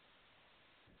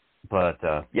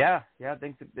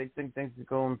think things are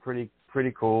going pretty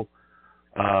cool.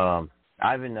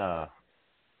 I even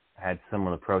had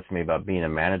someone approach me about being a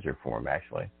manager for him,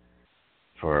 actually,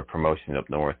 for a promotion up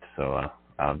north. So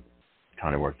I'm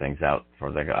trying to work things out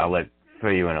for that. I'll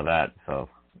fill you into that. So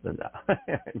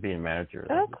being a manager.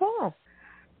 Oh, cool.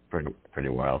 Pretty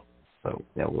well. So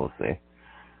yeah, we'll see.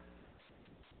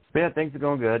 But yeah, things are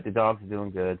going good. The dogs are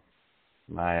doing good.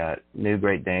 My new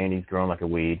Great Dane, he's growing like a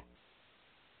weed.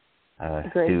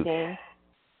 Great Dane.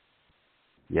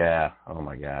 Yeah. Oh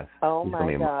my gosh. Oh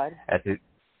my God. As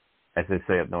they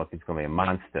say up north, he's going to be a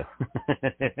monster.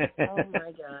 Oh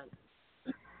my God.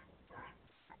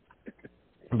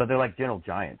 But they're like gentle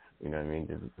giants. You know what I mean?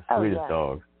 They're the sweetest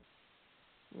dogs.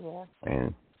 Yeah.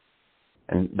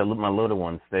 And my little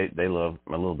ones, my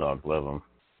little dogs love them.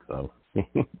 So he's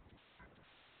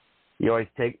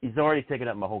already taken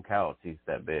up my whole couch. He's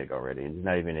that big already. He's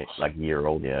not even like a year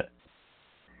old yet.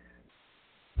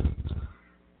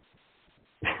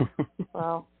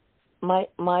 Well, my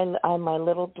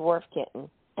little dwarf kitten,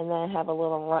 and then I have a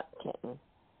little runt kitten.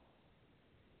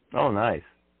 Oh, nice.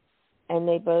 And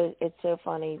they both, it's so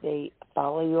funny, they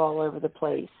follow you all over the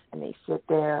place, and they sit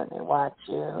there and they watch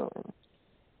you.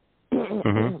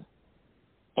 And,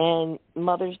 and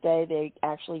Mother's Day,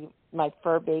 my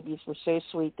fur babies were so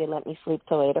sweet, they let me sleep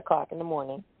till 8 o'clock in the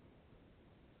morning.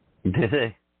 Did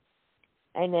they?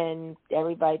 And then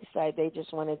everybody decided they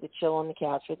just wanted to chill on the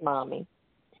couch with Mommy.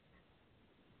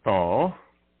 Oh.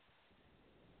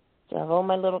 So I have all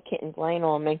my little kittens laying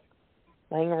around me.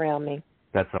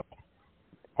 That's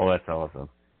awesome.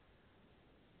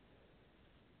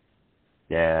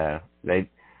 Yeah,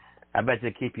 I bet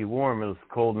they keep you warm those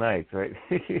cold nights, right?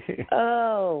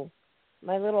 Oh,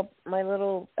 my little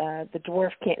the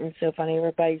dwarf kitten's so funny.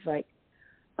 Everybody's like,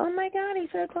 "Oh my God, he's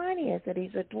so tiny." I said,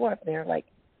 "He's a dwarf." And they're like,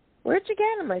 "Where'd you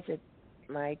get him?" I said,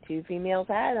 "My two females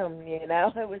had him.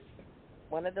 It was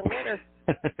one of the litter."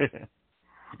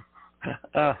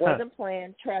 It wasn't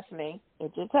planned. Trust me,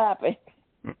 it just happened.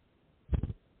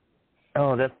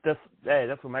 Oh, that's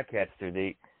what my cats do.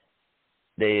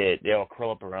 They all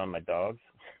curl up around my dogs.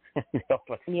 They all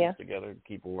sleep together to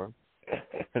keep warm.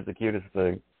 It's the cutest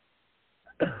thing.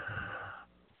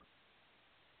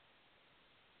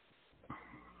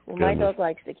 Well, my dog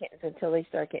likes the kittens until they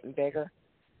start getting bigger,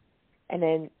 and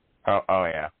then. Oh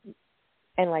yeah.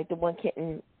 And like the one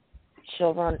kitten,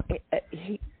 she'll run.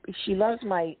 She loves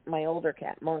my older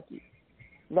cat, Monkey.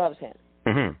 Loves him.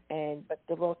 Mm-hmm. But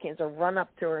the little kittens will run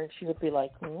up to her, and she would be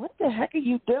like, "What the heck are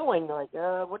you doing?" Like,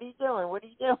 "What are you doing? What are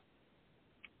you doing?"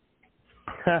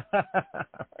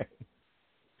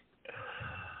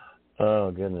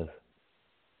 Oh goodness.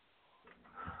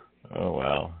 Oh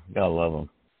wow, gotta love them.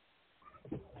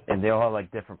 And they all have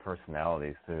like different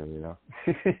personalities too,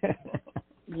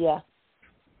 Yeah.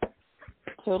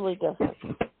 Totally different.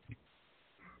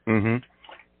 Mhm.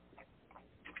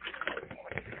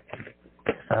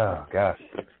 Oh gosh.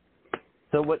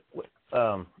 So what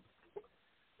all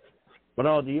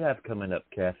do you have coming up,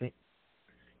 Kathy?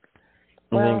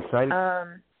 Anything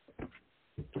exciting?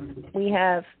 we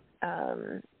have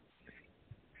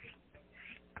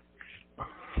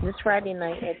this Friday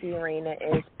night at the arena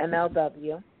is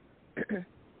MLW.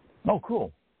 Oh,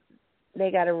 cool.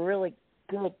 They got a really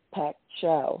good packed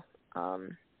show.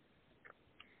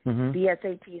 The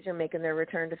SATs are making their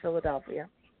return to Philadelphia.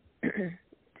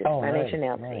 Spanish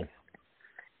announcing. Nice.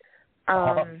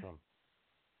 Awesome.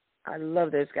 I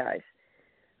love those guys.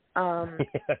 Yeah,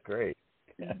 great.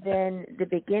 Then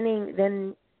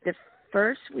the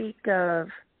first week of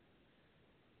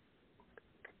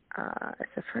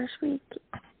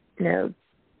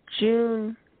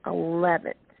June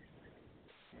 11th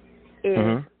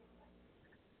is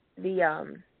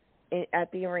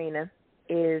at the arena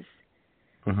is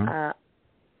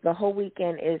the whole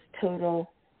weekend is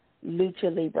total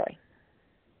Lucha Libre.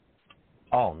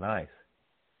 Oh, nice.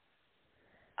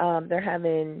 They're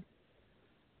having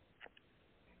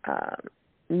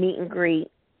meet and greet,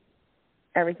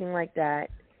 everything like that.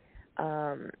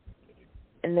 And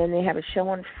then they have a show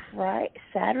on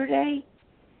Saturday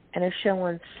and a show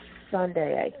on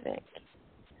Sunday, I think.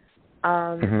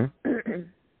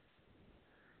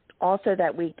 Also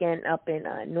that weekend up in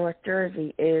North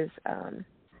Jersey is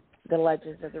the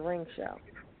Legends of the Ring show.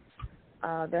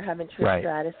 They're having Trish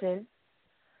Stratus in.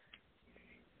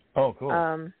 Oh,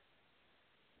 cool.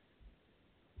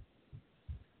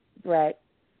 Brett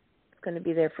is going to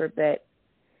be there for a bit.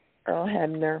 Earl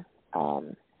Hebner.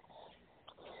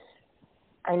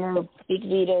 I know Big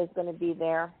Vito is going to be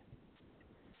there.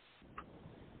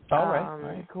 All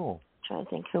right, cool. Trying to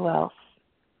think who else.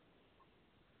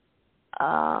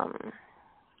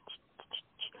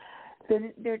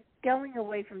 They're going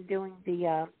away from doing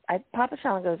the. Papa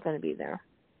Shango is going to be there.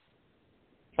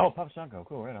 Oh, Papa Shango,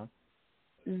 cool, right on.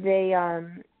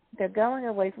 They're going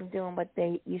away from doing what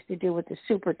they used to do with the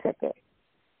super ticket,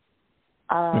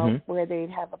 where they'd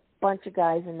have a bunch of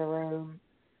guys in the room,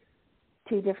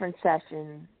 2 different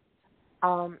sessions.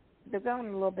 They're going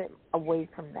a little bit away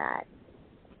from that.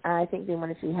 I think they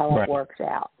want to see how it works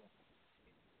out.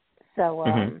 So,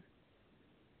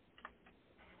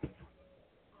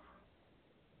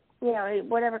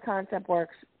 whatever concept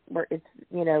works, it's,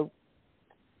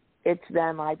 it's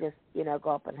them. I just, go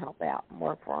up and help out and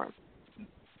work for them.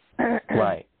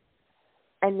 Right.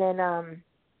 And then,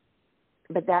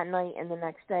 but that night and the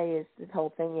next day is this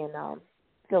whole thing in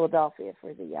Philadelphia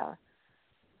for the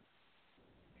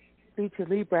Lucha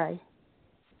Libre.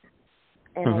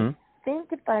 And I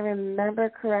think if I remember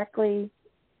correctly,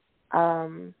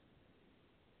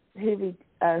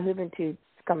 Juventude's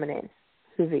coming in.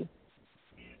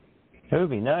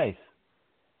 Hoovy, nice.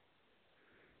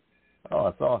 Oh,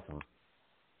 that's awesome.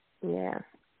 Yeah.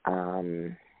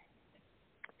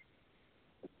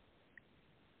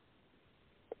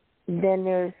 Then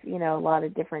there's, a lot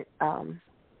of different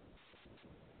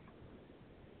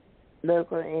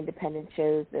local and independent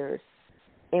shows. There's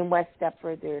in West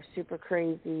Deptford, there's Super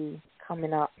Crazy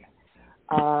coming up.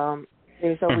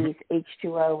 There's always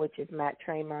H2O, which is Matt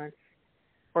Tremont's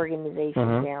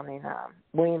organization down in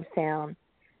Williamstown.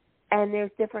 And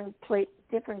there's different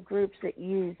groups that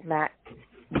use Matt's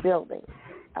building.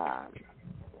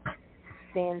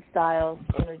 Stan Styles,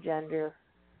 Intergender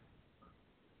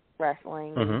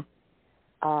Wrestling,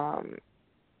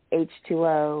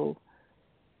 H2O.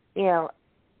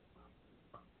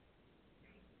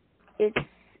 It's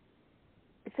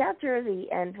South Jersey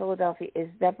and Philadelphia is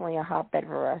definitely a hotbed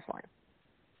for wrestling.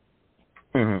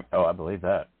 Oh, I believe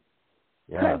that.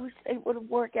 Yeah. I wish they would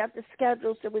work out the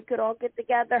schedule so we could all get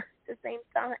together at the same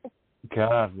time.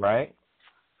 God, right?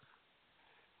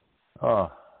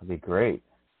 Oh, that'd be great.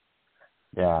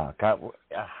 Yeah, God, we'll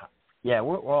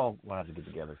all have to get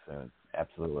together soon.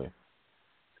 Absolutely.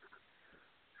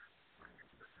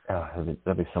 Oh,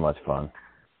 that'd be so much fun.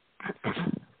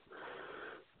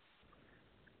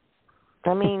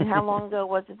 I mean, how long ago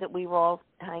was it that we were all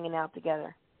hanging out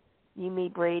together? You, me,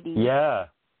 Brady, yeah,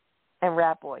 and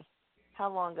Rat Boy. How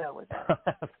long ago was that?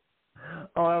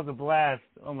 Oh, that was a blast.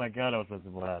 Oh, my God, that was such a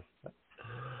blast.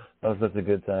 That was such a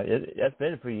good time. It's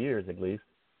been for years, at least.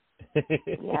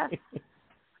 Yeah.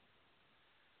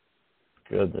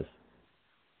 Goodness.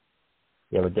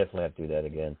 Yeah, we definitely have to do that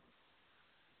again.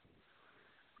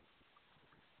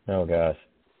 Oh, gosh.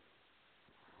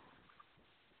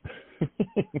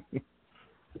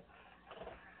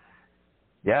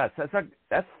 Yeah, that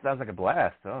sounds like a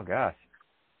blast. Oh, gosh.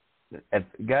 If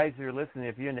guys who are listening,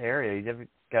 if you're in the area, you definitely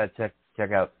got to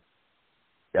check out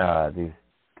these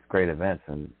great events.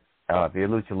 And if you're a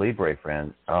Lucha Libre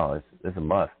fan, it's a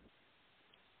must.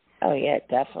 Oh, yeah,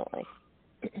 definitely.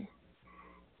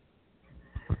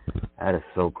 That is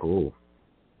so cool.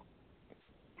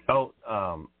 Oh,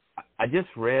 I just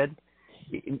read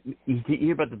You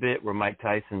hear about the bit where Mike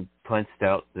Tyson punched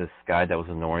out this guy that was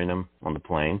annoying him on the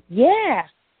plane? Yeah.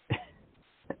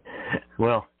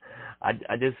 Well, I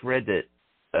just read that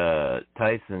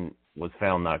Tyson was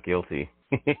found not guilty.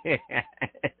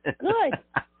 Good.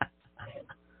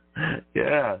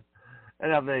 Yeah.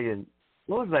 And I'm thinking,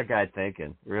 what was that guy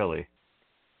thinking, really?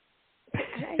 Do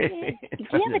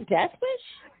you have a death wish?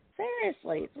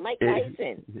 Seriously, it's Mike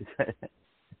Tyson.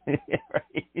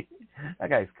 Right. That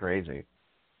guy's crazy.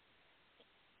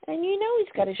 And you know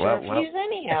he's got a short fuse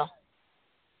anyhow.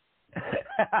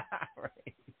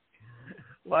 Right.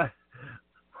 What?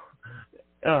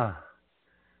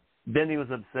 Then he was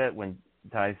upset when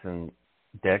Tyson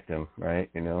decked him, right?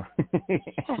 You know.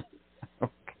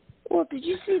 Well, did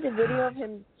you see the video of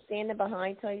him standing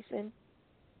behind Tyson?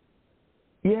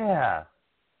 Yeah.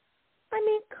 I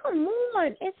mean, come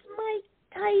on, it's Mike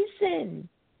Tyson.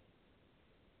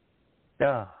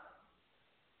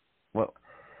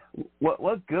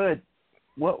 What good?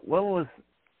 What was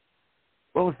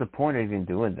the point of even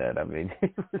doing that? I mean,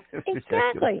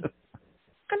 exactly.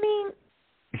 I mean,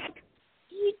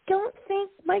 you don't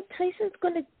think Mike Tyson's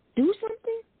going to do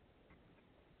something?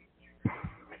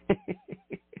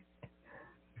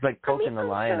 It's like poking a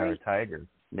lion or a tiger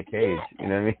in the cage. Yeah. You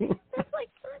know what I mean? That's like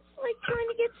trying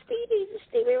to get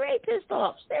Stevie Ray pissed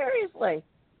off. Seriously.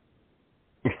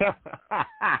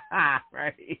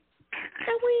 Right.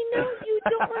 And we know you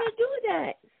don't want to do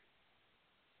that.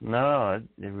 No, it's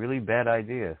a really bad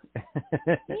idea.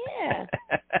 Yeah.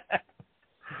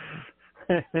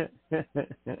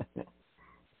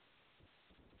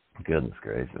 Goodness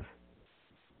gracious.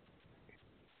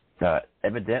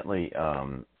 Evidently,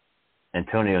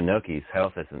 Antonio Inoki's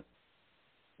health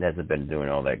hasn't been doing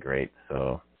all that great.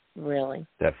 So really,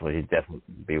 he'd definitely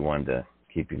be one to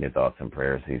keep in your thoughts and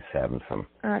prayers. He's having some.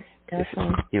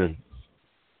 Definitely.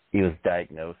 He was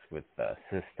diagnosed with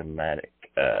systematic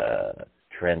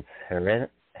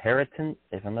transthyretin,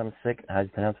 if I'm not mistaken. How do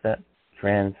you pronounce that?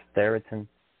 Transthyretin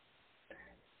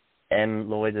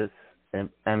amyloidosis.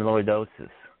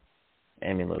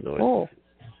 Oh.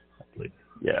 I believe.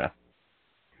 Yeah.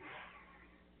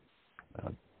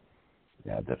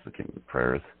 Yeah, definitely keep in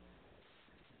prayers.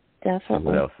 Definitely.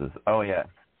 What else is? Oh yeah.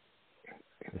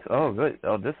 Oh good.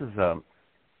 Oh, this is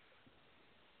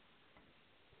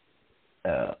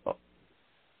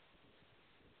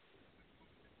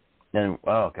and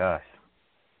oh gosh,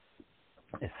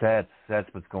 it's sad. That's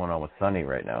what's going on with Sunny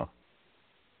right now.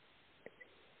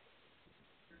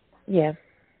 Yeah.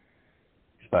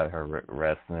 About her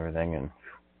arrest and everything, and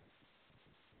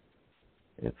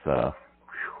it's so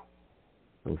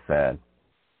sad.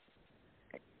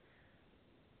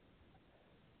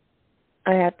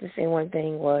 I have to say one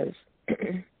thing was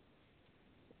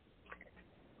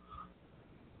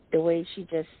the way she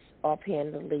just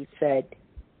offhandedly said,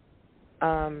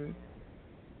 no,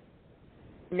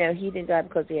 he didn't die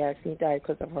because of the accident, he died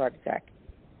because of a heart attack.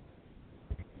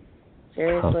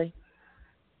 Seriously?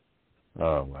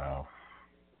 Oh, wow.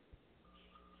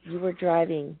 You were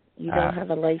driving. You don't have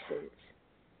a license.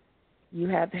 You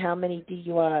have how many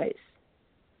DUIs?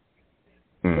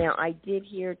 Now, I did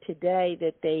hear today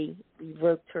that they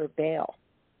revoked her bail.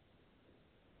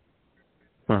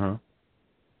 Uh-huh.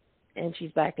 And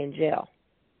she's back in jail.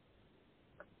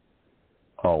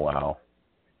 Oh, wow.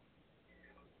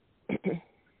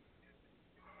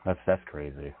 That's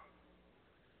crazy.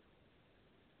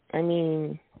 I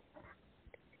mean,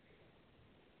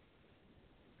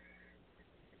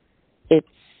 it's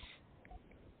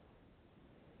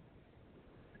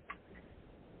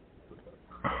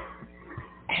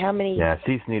how many? Yeah,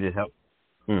 she's needed help.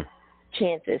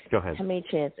 Chances. Go ahead. How many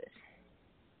chances?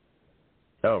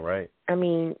 Oh, right. I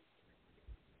mean,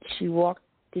 did she walk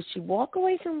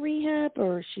away from rehab,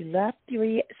 or she left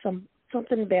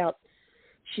something about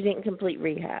she didn't complete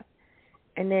rehab,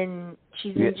 and then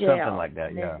she's in jail. Something like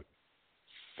that, yeah.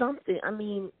 Something. I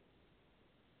mean,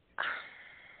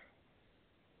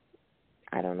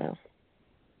 I don't know.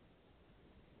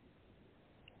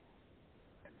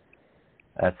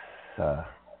 That's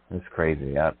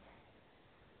crazy.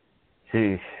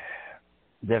 She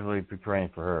definitely be praying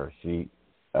for her. She's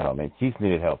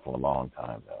needed help for a long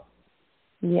time, though.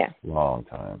 Yeah. Long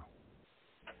time.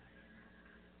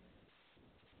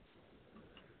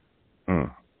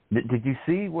 Did you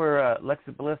see where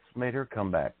Alexa Bliss made her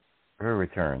comeback, her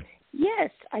return? Yes,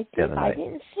 I did. I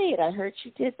didn't see it. I heard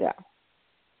she did, though.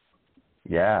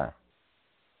 Yeah.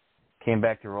 Came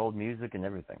back to her old music and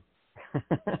everything.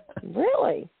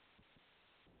 Really?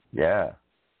 Yeah. Did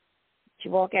she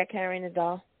walk out carrying a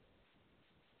doll?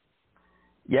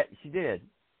 Yeah, she did.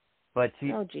 But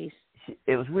Oh, jeez.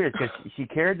 it was weird because she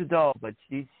carried the doll, but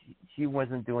she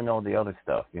wasn't doing all the other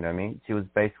stuff. You know what I mean? She was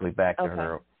basically back to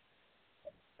her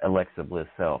Alexa Bliss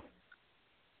self.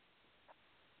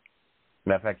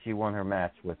 Matter of fact, she won her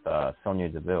match with Sonya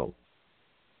Deville.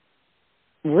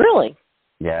 Really?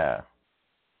 Yeah.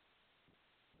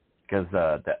 Because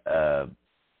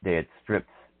they had stripped.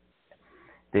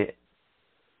 They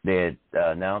had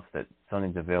announced that Sonya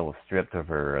Deville was stripped of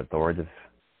her authoritative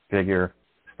figure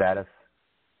status.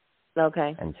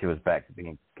 Okay. And she was back to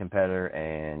being a competitor.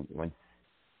 And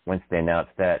once they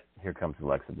announced that, here comes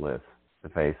Alexa Bliss to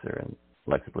face her, and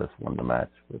Alexa Bliss won the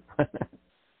match.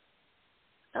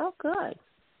 Oh, good.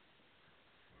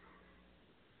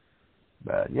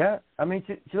 But yeah, I mean,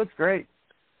 she looks great.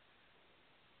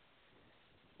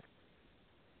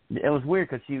 It was weird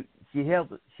because she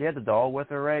had the doll with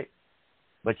her, right?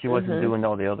 But she wasn't doing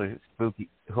all the other spooky,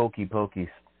 hokey pokey,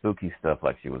 spooky stuff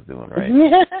like she was doing,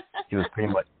 right? She was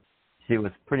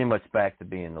pretty much back to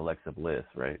being Alexa Bliss,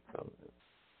 right? So.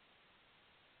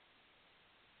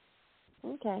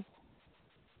 Okay.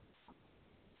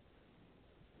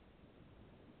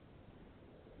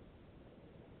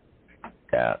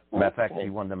 Yeah. Matter of fact, she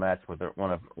won the match with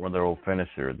one of their old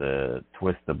finisher, the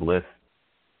Twist of Bliss.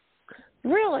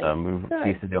 Really? Move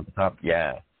piece of off the top.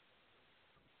 Yeah.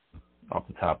 Off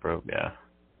the top rope. Yeah.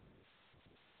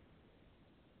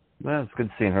 Well, it's good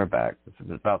seeing her back. It's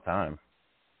about time.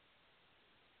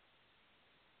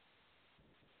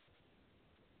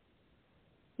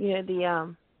 You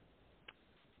know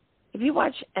if you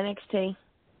watch NXT.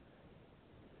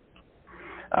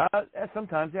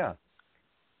 Sometimes, yeah.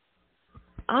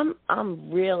 I'm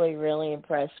really, really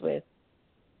impressed with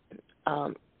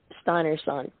Steiner's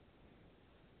son.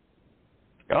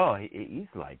 Oh, he's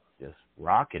like just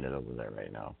rocking it over there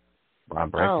right now. Ron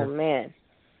Breaker. Oh man.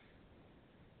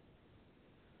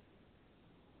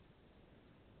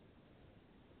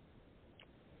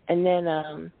 And then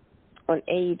on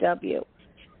AEW,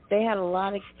 they had a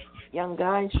lot of young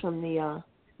guys from the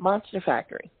Monster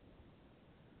Factory.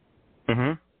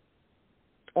 Mhm.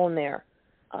 On there.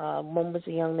 One was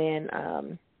a young man.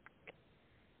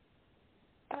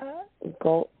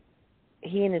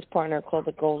 He and his partner are called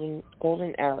the Golden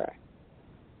Era.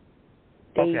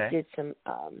 They did some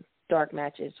dark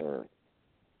matches or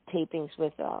tapings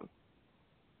with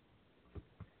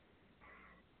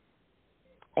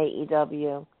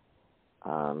AEW.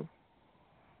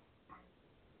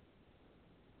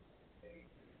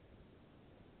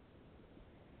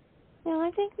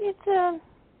 I think it's I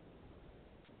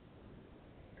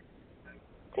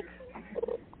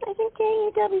think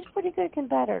AEW's a pretty good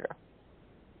competitor.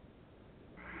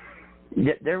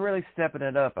 Yeah, they're really stepping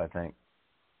it up, I think,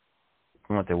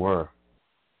 from what they were.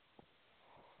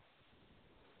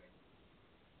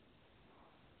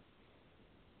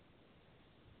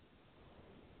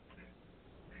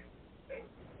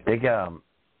 They got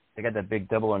that big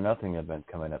Double or Nothing event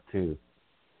coming up too.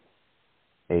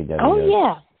 AEW. Oh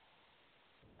yeah.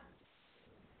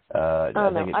 I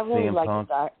think it's I really CM like Punk.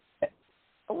 that.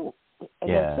 Oh,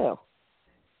 yeah. Too.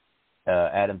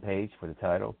 Adam Page for the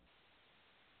title.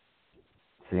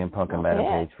 CM Punk and Adam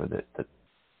Page for the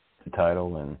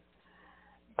title, and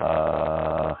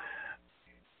I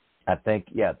think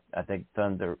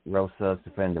Thunder Rosa's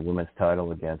defend the women's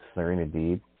title against Serena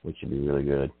Deeb, which should be really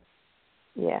good.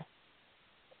 Yeah.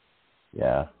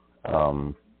 Yeah.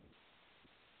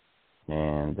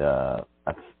 And I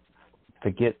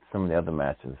forget some of the other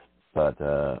matches, but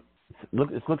it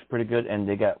looks pretty good. And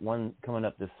they got one coming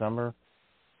up this summer,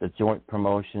 the joint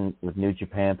promotion with New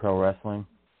Japan Pro Wrestling.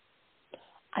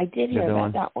 I did hear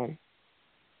about that one.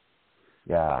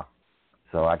 Yeah.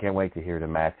 So I can't wait to hear the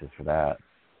matches for that.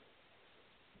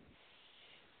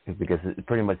 Because it's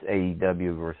pretty much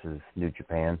AEW versus New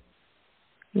Japan.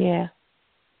 Yeah.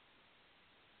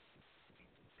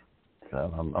 So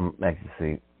I'm anxious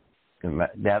to see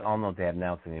that. I don't know if they have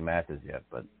announced any matches yet,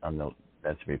 but I know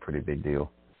that should be a pretty big deal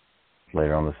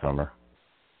later on this summer.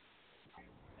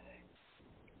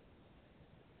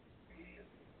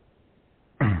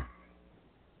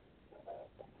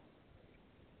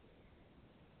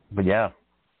 But yeah,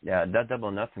 that Double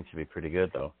or Nothing should be pretty good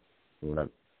though.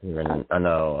 I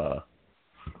know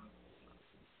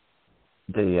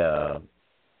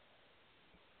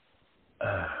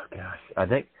I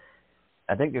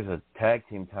think there's a tag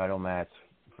team title match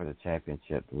for the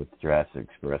championship with Jurassic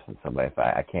Express and somebody.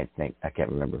 I can't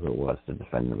remember who it was to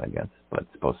defend them against, but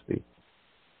it's supposed to be.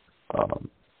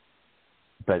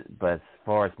 But as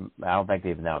far as I don't think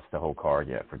they've announced the whole card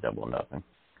yet for Double or Nothing.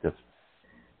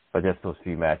 But just those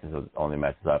few matches are the only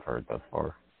matches I've heard thus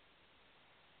far.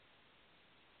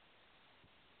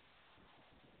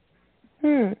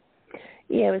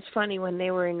 Yeah, it was funny when they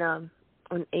were in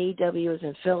when AEW was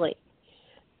in Philly.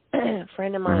 A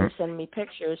friend of mine was sending me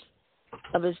pictures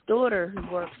of his daughter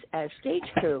who works as stage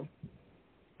crew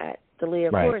at the Leo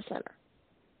Flores Center.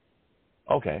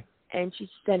 Okay. And she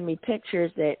sent me picture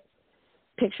of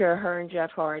her and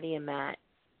Jeff Hardy and Matt.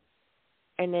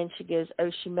 And then she goes,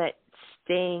 oh, she met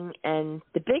Sting and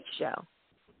the Big Show.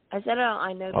 I said, oh,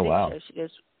 I know Big Show. She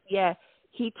goes, yeah,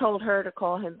 he told her to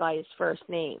call him by his first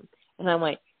name. And I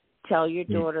went, tell your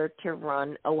daughter to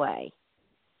run away.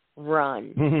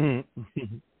 Run.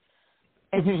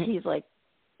 And she's like,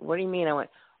 what do you mean? I went,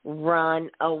 run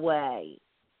away.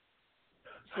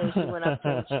 So she went up to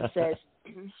him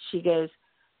and she goes,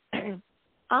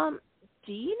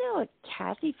 do you know a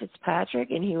Kathy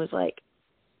Fitzpatrick? And he was like,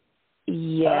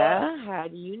 yeah, how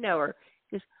do you know her?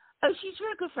 He goes, oh, she's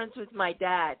real good friends with my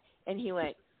dad. And he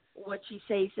went, what'd she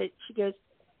say? She goes,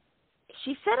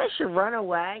 she said I should run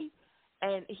away.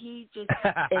 And he just,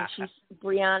 and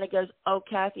Brianna goes, oh,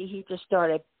 Kathy, he just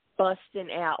started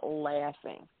busting out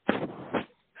laughing.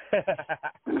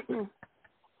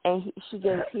 And she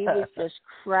goes, he was just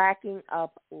cracking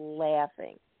up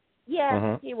laughing.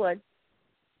 Yeah, he would.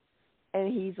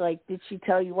 And he's like, did she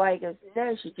tell you why? He goes,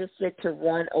 no, she just said to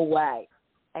run away.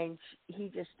 And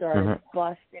he just started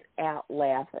busting out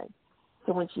laughing.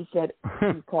 So when she said,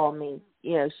 she called me,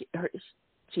 you know,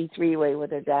 she three-way with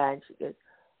her dad, and she goes,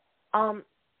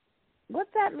 what's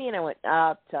that mean? I went,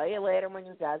 I'll tell you later when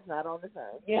your dad's not on the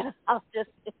phone. Yeah, I'll just.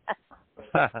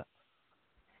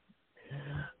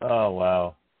 Oh,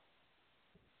 wow.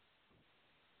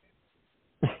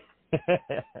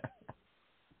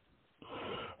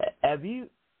 Have you,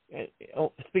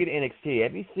 speaking of NXT,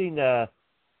 have you seen the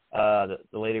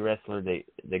lady wrestler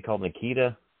they call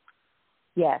Nikita?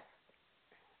 Yes.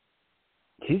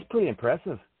 She's pretty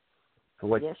impressive.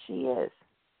 Yes, she is.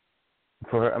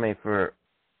 For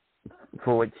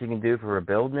what she can do for her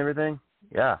build and everything.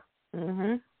 Yeah.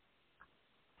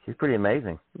 She's pretty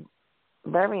amazing.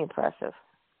 Very impressive.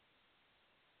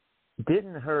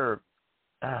 Didn't her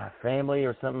family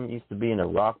or something used to be in a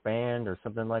rock band or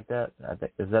something like that?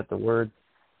 Is that the word?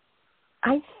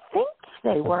 I think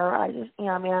they were. I just, I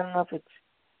don't know if it's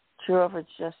true, or if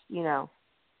it's just,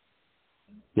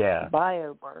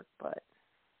 bio work, but.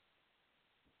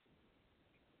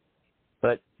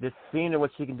 But just seeing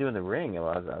what she can do in the ring, I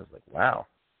was like, wow.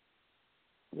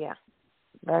 Yeah,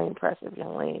 very impressive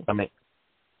young lady. I mean,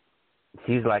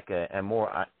 she's like a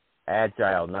more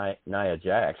agile Nia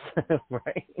Jax,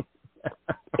 right?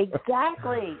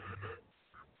 Exactly.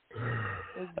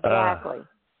 It's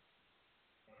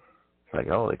like,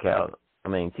 holy cow. I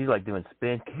mean, she's like doing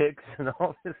spin kicks and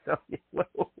all this stuff.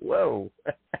 Whoa.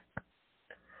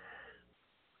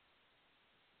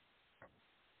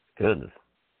 Goodness.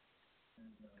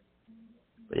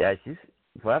 But yeah,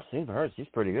 what I've seen from her, she's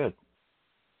pretty good.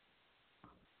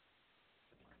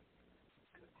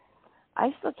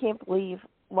 I still can't believe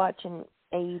watching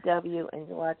AEW and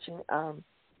watching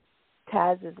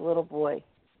Taz's little boy,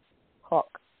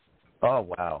 Hook. Oh,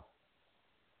 wow.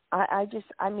 Wow.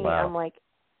 I'm like,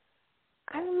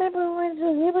 I remember when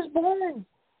he was born.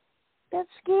 That's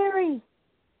scary.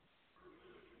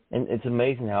 And it's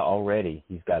amazing how already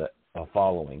he's got a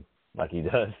following like he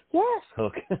does. Yes.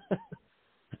 Hook.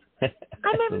 I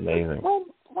remember amazing.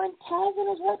 when Taz and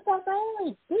his wife got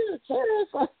married. He was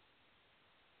serious.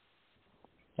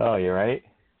 Oh, you're right.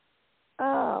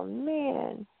 Oh,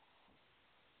 man.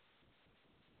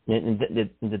 And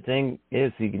the thing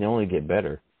is, he can only get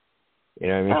better. You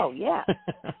know what I mean? Oh, yeah.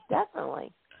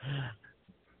 Definitely.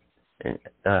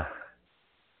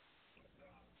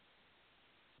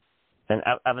 And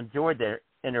I've enjoyed the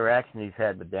interaction he's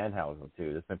had with Danhausen,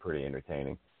 too. It's been pretty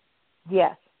entertaining.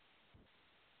 Yes.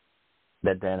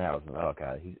 That Danhausen, oh,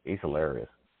 God, he's hilarious.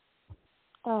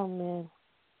 Oh, man.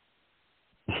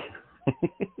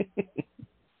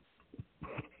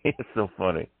 It's so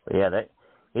funny. But yeah,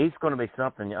 he's going to be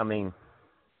something. I mean,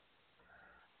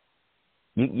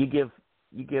 you give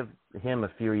him a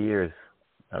few years.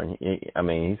 I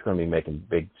mean, he's going to be making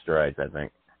big strides, I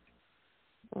think.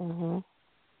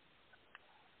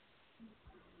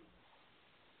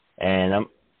 And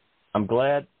I'm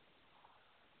glad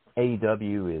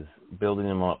AEW is building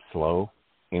him up slow.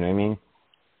 You know what I mean?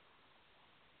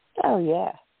 Oh,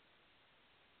 yeah.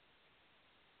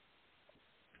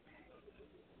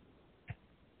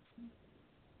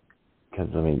 Because,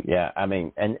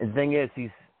 and the thing is,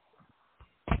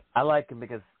 I like him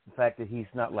because the fact that he's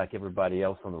not like everybody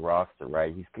else on the roster,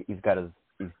 right? He's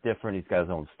different, he's got his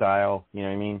own style, you know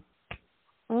what I mean?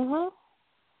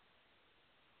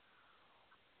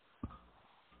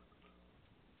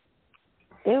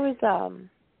 There was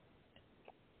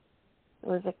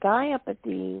was a guy up at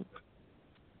the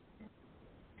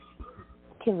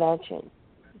convention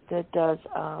that does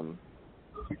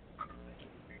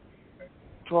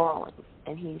drawings,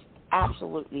 and he's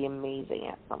absolutely amazing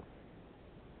at them.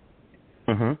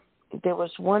 Mm-hmm. There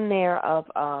was one there of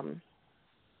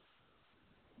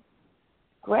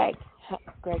Greg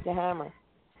the Hammer,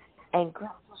 and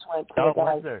Greg just went, poor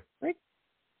guy. Was there?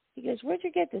 He goes, "Where'd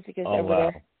you get this?" He goes, Oh, "Over wow.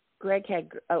 there." Greg had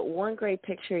one great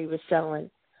picture he was selling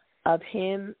of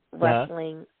him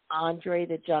wrestling Andre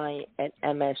the Giant at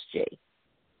MSG.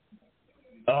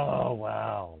 Oh,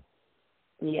 wow.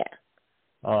 Yeah.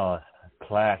 Oh,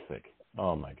 classic.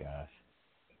 Oh, my gosh.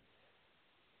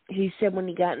 He said when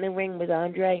he got in the ring with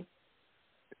Andre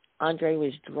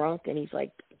was drunk, and he's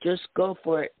like, "Just go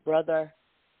for it, brother."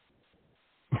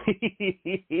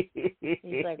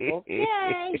 He's like, "Okay."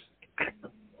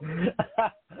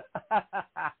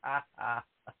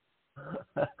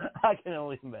 I can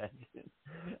only imagine.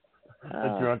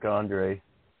 A drunk Andre.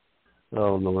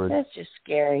 Oh, Lord. That's just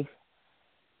scary.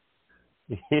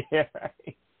 Yeah,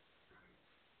 right.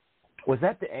 Was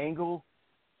that the angle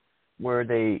where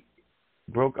they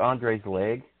broke Andre's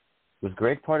leg? Was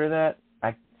Greg part of that?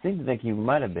 I seem to think he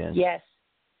might have been. Yes.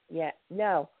 Yeah.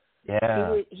 No.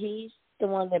 Yeah. He's the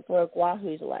one that broke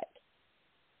Wahoo's leg.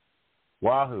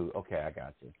 Wahoo. Okay, I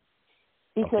got you.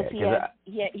 Because Okay,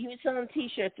 he was selling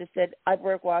T-shirts that said, "I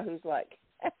broke Wahoo's leg."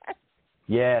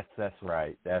 Yes, that's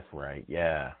right. That's right.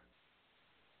 Yeah.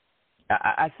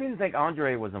 I seem to think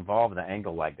Andre was involved in an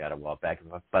angle like that a while back,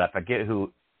 but I forget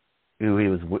who he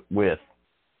was with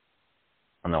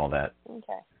and all that.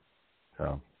 Okay.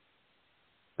 So,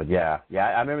 but yeah,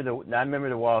 I remember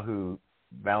the Wahoo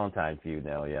Valentine feud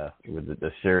now. Yeah, with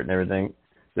the shirt and everything.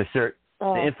 The shirt,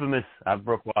 the infamous "I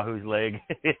broke Wahoo's leg."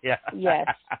 Yeah. Yes.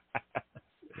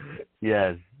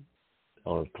 Yes.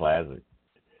 Oh, classic.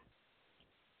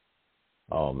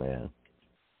 Oh man.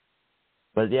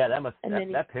 But yeah,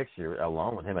 that picture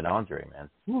alone with him and Andre, man.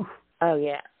 Whew. Oh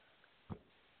yeah.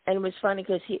 And it was funny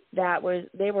because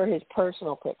they were his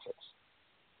personal pictures.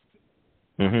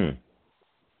 Mhm.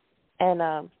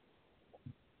 And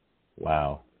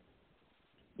wow.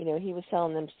 you know, he was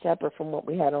selling them separate from what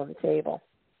we had on the table.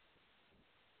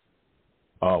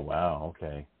 Oh wow.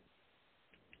 Okay.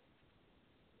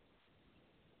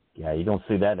 Yeah, you don't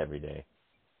see that every day.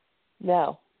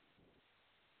 No.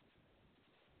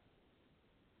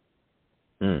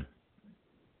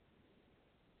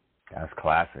 That's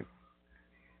classic.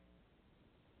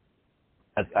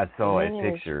 I saw a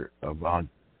picture of on.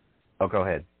 Oh, go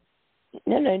ahead.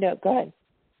 No. Go ahead.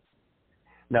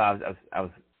 No, I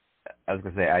was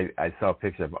gonna say I saw a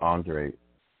picture of Andre,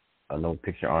 an old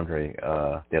picture of Andre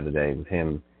the other day with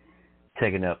him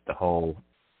taking up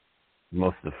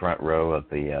most of the front row of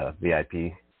the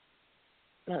VIP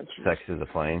section of the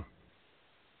plane.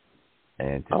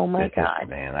 And oh my God,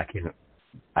 man, I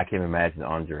can't imagine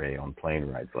Andre on plane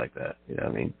rides like that. You know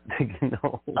what I mean? Taking the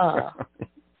whole crowd.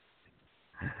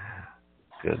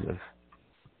 Goodness.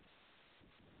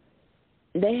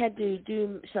 They had to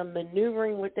do some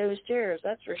maneuvering with those chairs,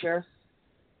 that's for sure.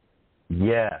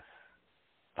 Yes.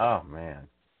 Oh man.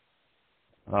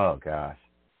 Oh gosh.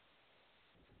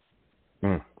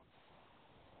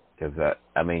 Because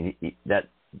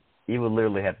he would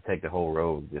literally have to take the whole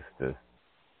road just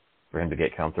for him to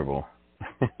get comfortable.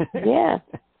 Yeah.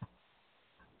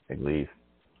 At least.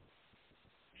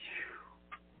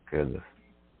 Goodness.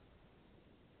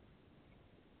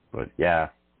 But yeah.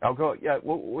 I'll go. Yeah.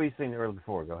 What were you saying earlier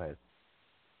before? Go ahead.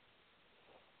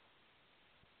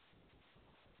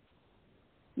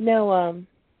 No.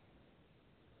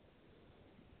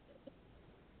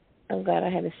 Oh God, I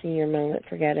had a senior moment.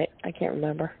 Forget it. I can't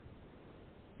remember.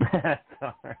 That's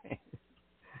all right.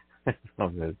 It's all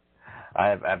good. I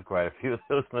have quite a few of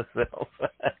those myself.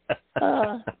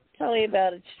 Tell me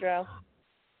about it, Stro.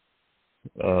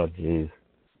 Oh, jeez.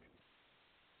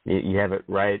 You have it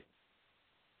right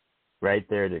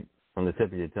there on the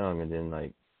tip of your tongue, and then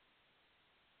like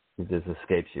it just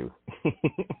escapes you.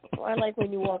 Well, I like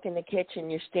when you walk in the kitchen,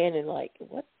 you're standing like,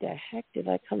 "What the heck did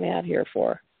I come out here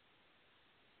for?"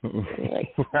 And you're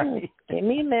like, "Give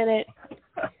me a minute."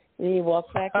 And then you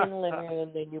walk back in the living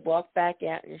room, then you walk back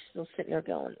out, and you're still sitting there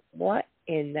going, "What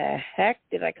in the heck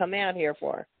did I come out here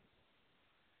for?"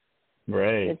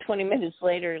 Right. And 20 minutes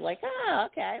later, you're like, "Oh,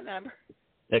 okay, I remember."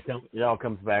 It all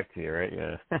comes back to you, right?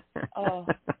 Yeah. Oh.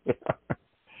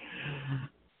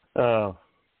 Oh.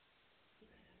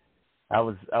 I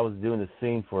was doing a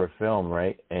scene for a film,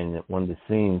 right? And one of the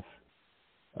scenes,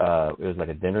 it was like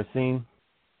a dinner scene.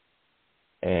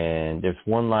 And there's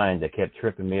one line that kept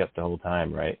tripping me up the whole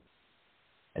time, right?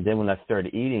 And then when I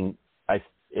started eating,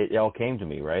 it all came to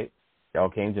me, right? they all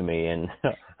came to me, and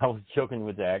I was joking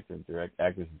with the actors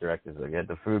and directors. Like,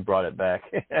 the food brought it back.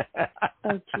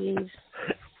 Oh, jeez.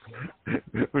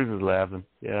 We was just laughing.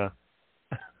 Yeah.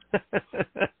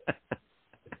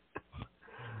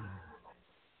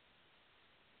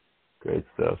 Great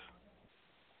stuff.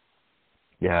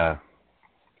 Yeah.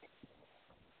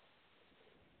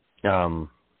 Yeah,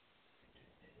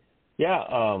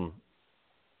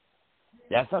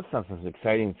 that sounds some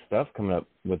exciting stuff coming up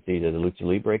with the Lucha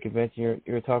Libre convention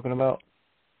you were talking about.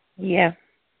 Yeah.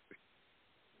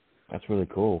 That's really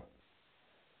cool.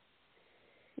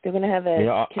 They're going to have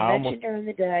a convention during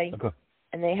the day,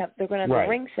 and they're going to have a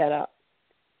ring set up,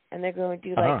 and they're going to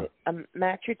do like a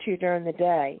match or two during the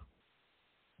day.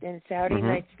 Then Saturday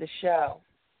night's the show,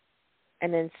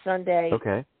 and then Sunday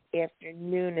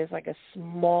afternoon is like a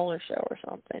smaller show or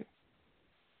something.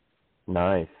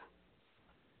 Nice.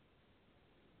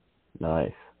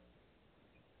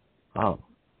 Oh,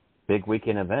 big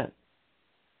weekend event.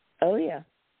 Oh yeah.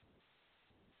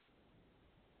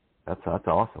 That's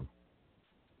awesome.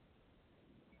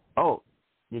 Oh,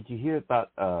 did you hear about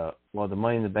the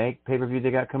Money in the Bank pay-per-view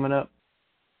they got coming up?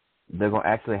 They're going to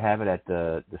actually have it at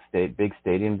the big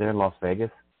stadium there in Las Vegas.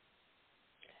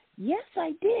 Yes,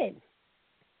 I did.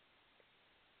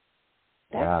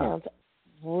 That sounds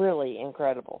really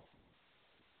incredible.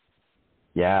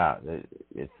 Yeah,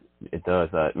 it does.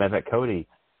 Matter of fact, Cody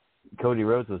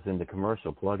Rhodes was in the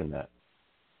commercial plugging that.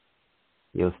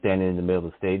 He was standing in the middle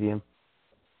of the stadium.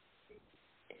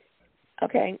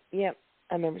 Okay, yep,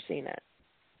 I remember seeing that.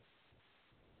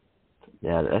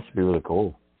 Yeah, that should be really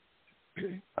cool.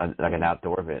 Like an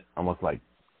outdoor event, almost like,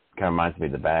 kind of reminds me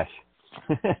of the Bash.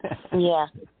 Yeah.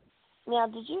 Now,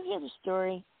 did you hear the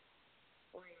story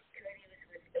when Cody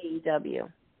was with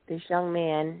AEW? This young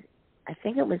man, I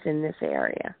think it was in this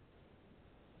area,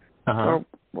 or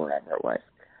wherever it was.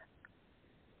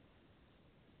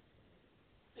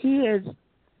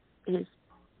 His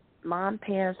mom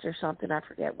passed or something. I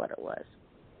forget what it was.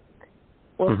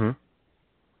 Well,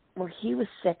 well, he was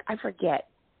sick. I forget.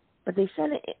 But they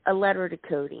sent a letter to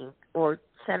Cody or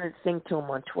sent a thing to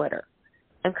him on Twitter,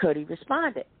 and Cody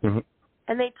responded.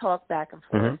 And they talked back and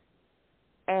forth.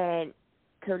 And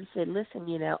Cody said, listen,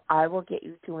 I will get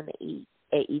you to an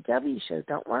AEW show.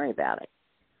 Don't worry about it.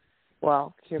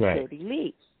 Well, here Cody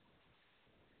leaves.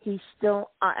 He still,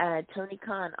 Tony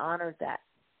Khan honored that.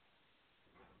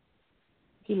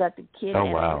 He let the kid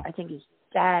and I think his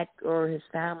dad or his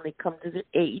family come to the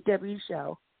AEW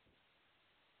show.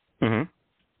 And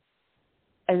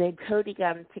then Cody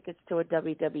got him tickets to a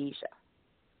WWE show.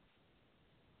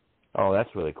 Oh,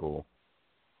 that's really cool.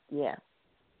 Yeah.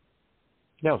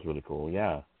 That was really cool,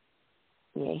 yeah.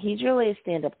 Yeah, he's really a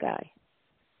stand-up guy.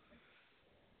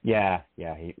 Yeah,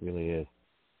 he really is.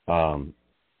 I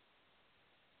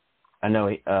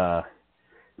know I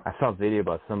saw a video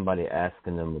about somebody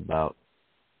asking him about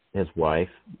his wife,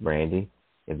 Brandy,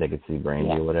 if they could see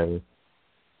Brandy or whatever.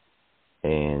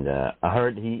 And I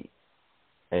heard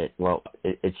it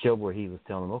showed where he was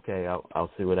telling them, okay,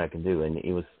 I'll see what I can do. And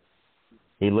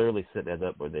he literally set that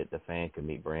up where the fan could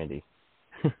meet Brandy.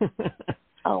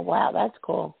 Oh, wow, that's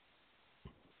cool.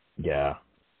 Yeah.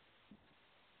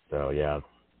 So, yeah,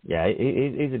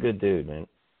 he's a good dude, man.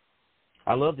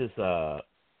 I love this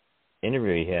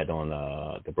interview he had on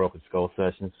the Broken Skull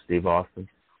Sessions, Steve Austin,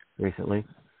 recently.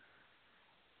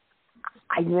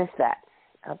 I missed that.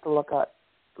 I have to look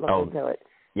into it.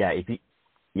 Yeah, if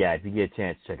you get a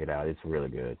chance, check it out. It's really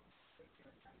good.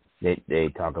 They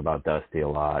talk about Dusty a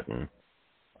lot and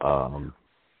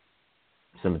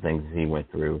some of the things he went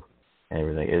through and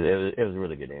everything. It was a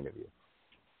really good interview.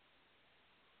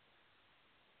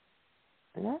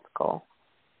 That's cool.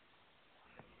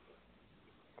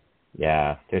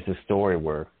 Yeah, there's a story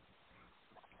where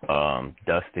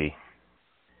Dusty,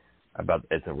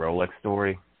 it's a Rolex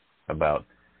story about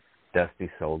Dusty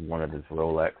sold one of his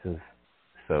Rolexes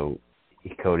so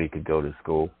Cody could go to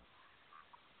school.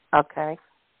 Okay.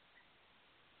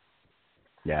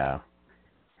 Yeah,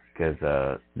 because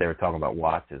they were talking about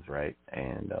watches, right?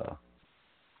 And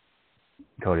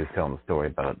Cody was telling the story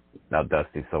about how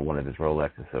Dusty sold one of his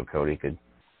Rolexes so Cody could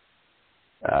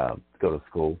go to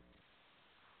school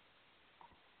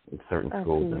in certain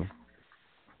schools. And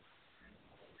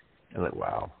I was like,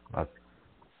 wow,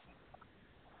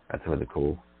 that's really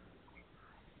cool.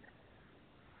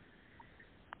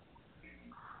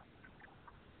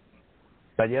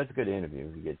 But yeah, it's a good interview.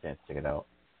 If you get a chance to check it out.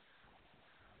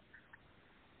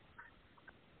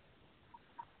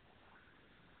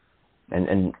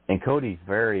 And Cody's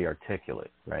very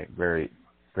articulate, right? Very,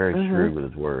 very shrewd with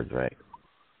his words, right?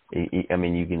 I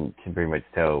mean, you can pretty much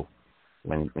tell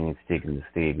when he's speaking to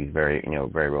Steve. He's very,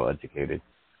 very well educated.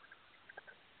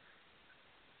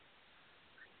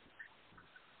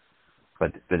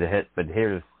 But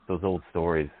here's those old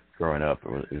stories growing up.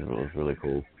 It was really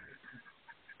cool.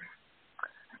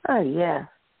 Oh, yeah.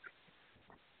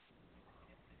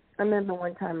 I remember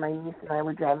one time my niece and I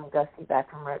were driving Dusty back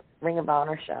from a Ring of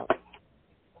Honor show.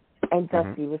 And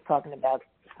Dusty was talking about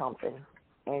something.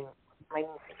 And my niece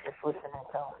was just listening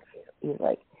to him. He's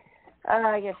like,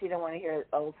 I guess you don't want to hear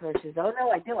old stories. She says, oh,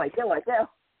 no, I do.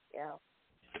 Yeah.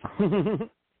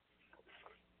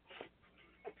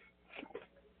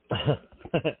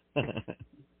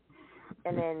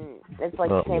 And then it's like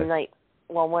the same night.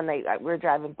 Well, one night we were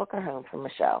driving Booker home from a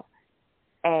show,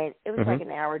 and it was like an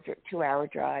 2-hour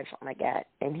drive, something like that.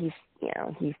 And he's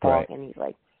talking. Right. He's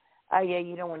like, "Oh yeah,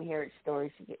 you don't want to hear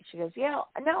stories." She goes, "Yeah,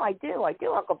 no, I do,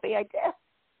 Uncle B, I do."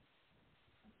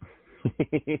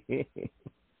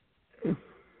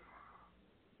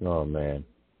 Oh man.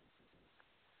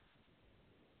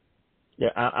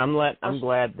 Yeah, I'm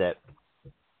glad that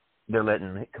they're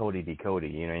letting Cody be Cody.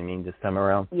 You know what I mean? This time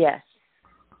around. Yes.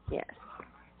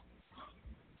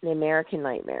 The American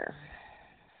Nightmare.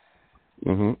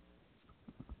 Mhm.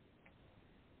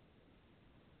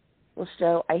 Well,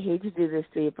 Sto, I hate to do this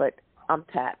to you, but I'm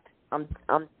tapped. I'm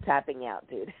tapping out,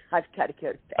 dude. I've got to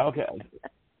go to bed. Okay.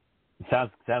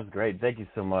 Sounds great. Thank you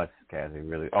so much, Kathy.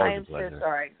 Really, always a pleasure. I am so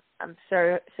sorry. I'm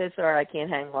so sorry I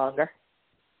can't hang longer.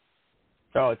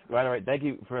 Oh, it's right. All right. Thank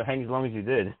you for hanging as long as you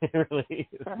did. Really,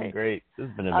 it's been great. This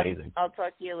has been amazing. I'll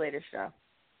talk to you later, Sto.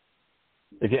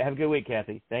 Okay, have a good week,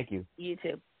 Kathy. Thank you. You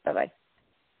too. Bye-bye.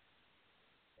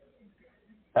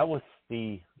 That was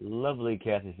the lovely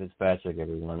Kathy Fitzpatrick,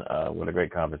 everyone. What a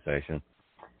great conversation.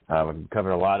 We've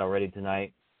covered a lot already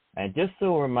tonight. And just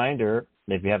so a reminder,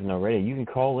 if you haven't already, you can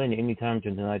call in anytime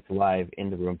during tonight's live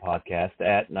In the Room podcast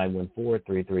at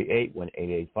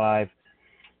 914-338-1885.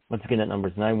 Once again, that number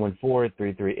is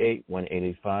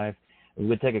 914-338-1885. We're going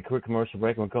to take a quick commercial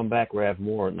break, and we'll come back. We'll have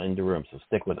more In the Room, so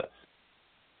stick with us.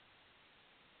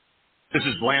 This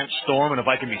is Lance Storm, and if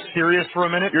I can be serious for a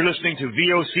minute, you're listening to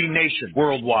VOC Nation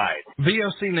Worldwide.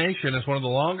 VOC Nation is one of the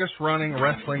longest-running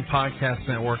wrestling podcast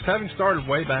networks, having started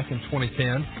way back in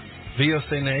 2010.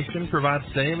 VOC Nation provides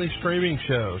daily streaming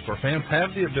shows where fans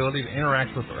have the ability to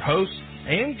interact with their hosts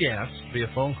and guests via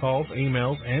phone calls,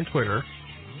 emails, and Twitter.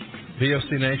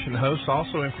 VOC Nation hosts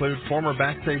also include former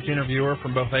backstage interviewer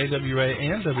from both AWA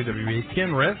and WWE, Ken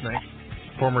Resnick,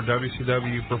 former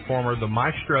WCW performer The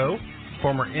Maestro,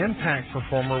 former Impact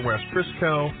performer Wes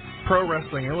Briscoe, Pro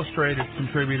Wrestling Illustrated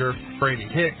contributor Brady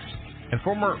Hicks, and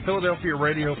former Philadelphia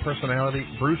radio personality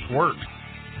Bruce Wirt.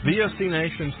 VOC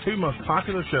Nation's two most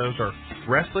popular shows are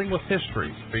Wrestling with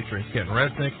History, featuring Ken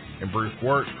Resnick and Bruce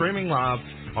Wirt, streaming live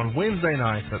on Wednesday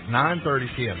nights at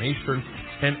 9:30 p.m. Eastern,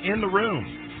 and In the Room,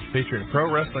 featuring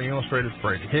Pro Wrestling Illustrated's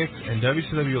Brady Hicks and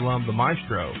WCW alum The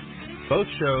Maestro. Both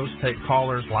shows take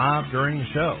callers live during the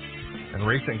show, and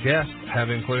recent guests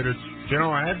have included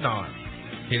General Adnan,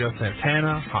 Tito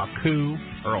Santana, Haku,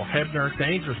 Earl Hebner,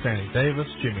 Dangerous Danny Davis,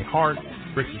 Jimmy Hart,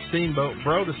 Ricky Steamboat,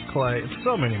 Brodus Clay, and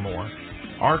so many more.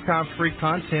 Archive-free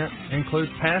content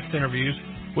includes past interviews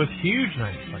with huge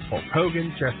names like Hulk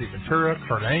Hogan, Jesse Ventura,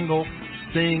 Kurt Angle,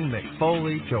 Sting, Mick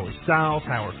Foley, Joey Styles,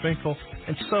 Howard Finkel,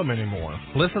 and so many more.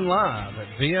 Listen live at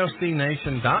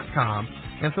VOCNation.com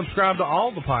and subscribe to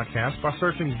all the podcasts by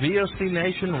searching VOC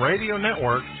Nation Radio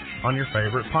Network on your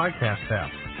favorite podcast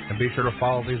app. And be sure to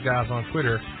follow these guys on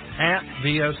Twitter at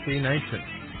VOC Nation.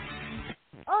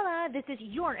 Hola, this is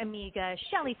your amiga,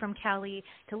 Shelly from Cali,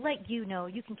 to let you know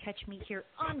you can catch me here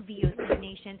on VOC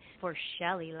Nation for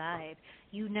Shelly Live.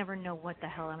 You never know what the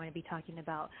hell I'm going to be talking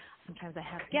about. Sometimes I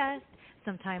have guests.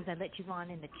 Sometimes I let you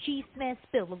on in the cheese-mess,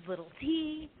 spill a little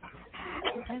tea.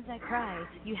 Sometimes I cry.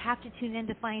 You have to tune in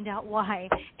to find out why.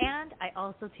 And I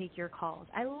also take your calls.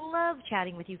 I love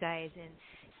chatting with you guys and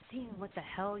seeing what the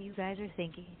hell you guys are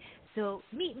thinking. So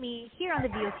meet me here on the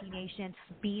VOC Nation.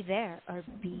 Be there or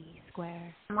be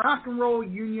square. Rock and Roll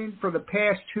Union for the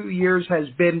past 2 years has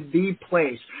been the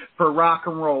place for rock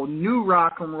and roll, new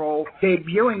rock and roll,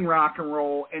 debuting rock and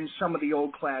roll, and some of the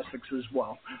old classics as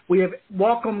well. We have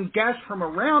welcomed guests from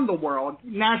around the world,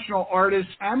 national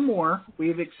artists, and more. We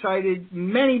have excited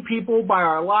many people by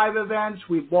our live events.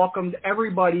 We've welcomed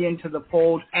everybody into the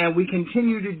fold, and we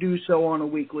continue to do so on a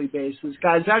weekly basis.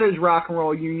 Guys, that is Rock and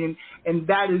Roll Union, and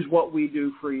that is what we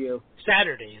do for you.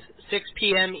 Saturdays, 6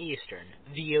 p.m. Eastern,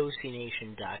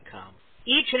 VOCNation.com.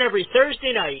 Each and every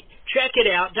Thursday night, check it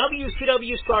out,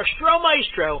 WCW star Stro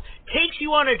Maestro takes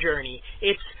you on a journey.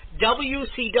 It's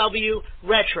WCW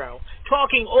Retro.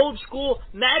 Talking old school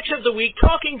match of the week,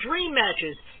 talking dream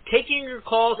matches, taking your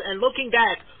calls and looking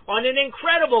back on an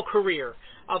incredible career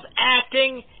of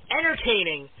acting,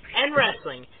 entertaining, and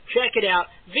wrestling. Check it out,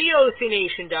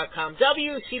 VOCNation.com,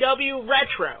 WCW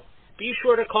Retro. Be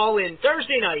sure to call in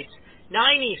Thursday nights,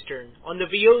 9 Eastern, on the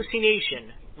VOC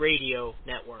Nation Radio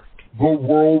Network. The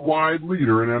worldwide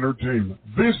leader in entertainment.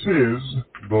 This is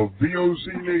the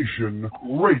VOC Nation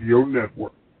Radio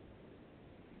Network.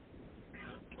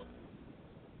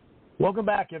 Welcome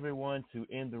back, everyone, to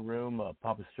In the Room.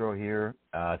 Papa Stro here.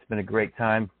 It's been a great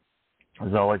time,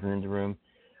 as always, in the room.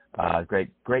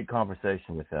 Great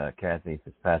conversation with Kathy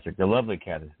Fitzpatrick, the lovely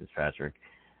Kathy Fitzpatrick.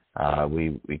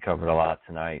 We covered a lot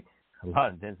tonight, a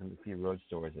lot, and then a few road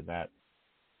stories at that.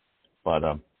 But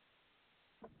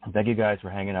thank you guys for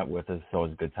hanging out with us. It's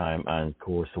always a good time. And, of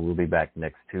course, so we'll be back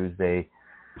next Tuesday,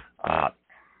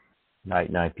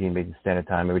 night 9 p.m. Eastern Standard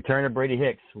Time. The return of Brady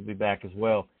Hicks will be back as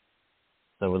well.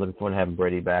 So we're looking forward to having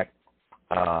Brady back.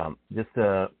 Just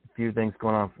a few things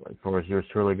going on as far as yours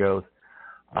truly goes.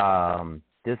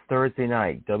 This Thursday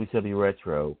night, WCW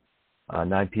Retro,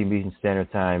 9 p.m. Eastern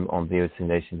Standard Time on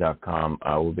VOCNation.com.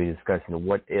 We'll be discussing the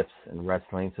what-ifs in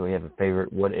wrestling. So if you have a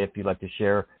favorite what-if you'd like to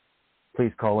share,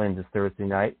 please call in this Thursday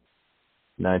night,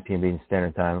 9 p.m. Eastern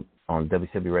Standard Time on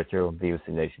WCW Retro on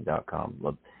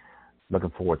VOCNation.com.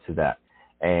 Looking forward to that.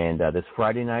 And this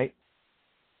Friday night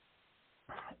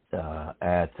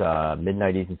at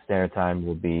midnight Eastern Standard Time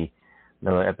will be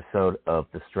another episode of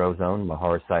the Stro Zone, my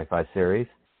horror sci-fi series,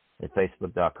 at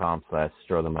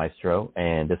Facebook.com/Stro the Maestro.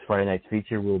 And this Friday night's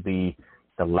feature will be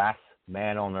The Last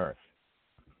Man on Earth.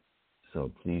 So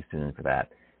please tune in for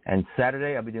that. And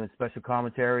Saturday, I'll be doing special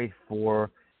commentary for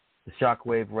the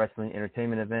Shockwave Wrestling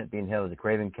Entertainment event being held at the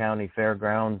Craven County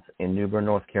Fairgrounds in New Bern,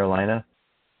 North Carolina.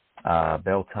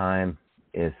 Bell time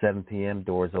is 7 p.m.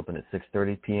 Doors open at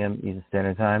 6:30 p.m. Eastern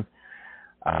Standard Time.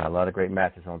 A lot of great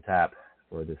matches on tap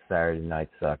for this Saturday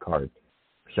night's card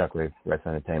for Shockwave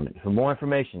Wrestling Entertainment. For more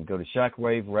information, go to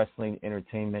Shockwave Wrestling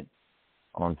Entertainment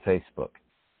on Facebook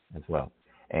as well.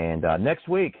 And next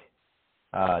week,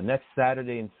 next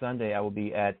Saturday and Sunday, I will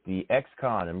be at the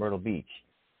X-Con in Myrtle Beach.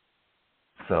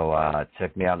 So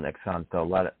check me out in X-Con. So a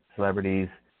lot of celebrities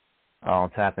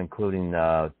on tap, including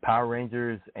Power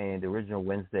Rangers and the original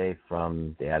Wednesday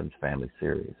from the Addams Family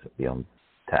series. Will be on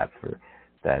tap for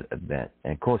that event.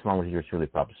 And, of course, along with yours truly,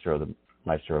 Papa Stro, the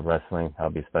Maestro of Wrestling. I'll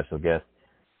be a special guest,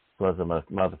 as well as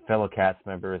my other fellow cast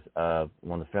members of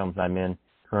one of the films I'm in,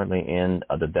 currently in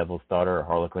The Devil's Daughter, a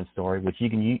Harlequin story, which you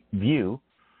can view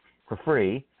for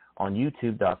free on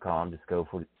YouTube.com. Just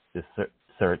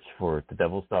search for The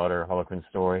Devil's Daughter, Harlequin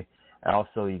story. And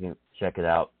also, you can check it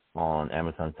out on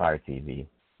Amazon Fire TV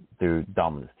through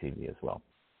Dominus TV as well.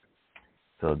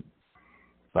 So,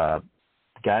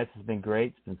 guys, it's been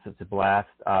great. It's been such a blast.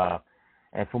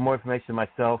 And for more information on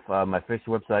myself, my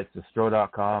official website is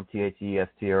thestro.com,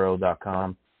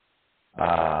 THESTRO.com.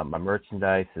 My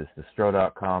merchandise is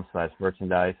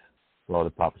thestro.com/merchandise for all the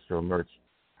Papa Stro merch.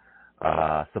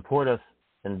 Support us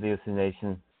in the VOC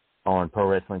Nation on Pro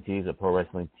Wrestling Tees at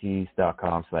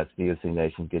ProWrestlingTees.com/VOC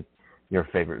Nation. Get your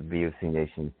favorite VOC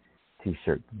Nation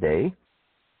t-shirt today.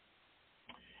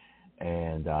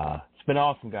 And it's been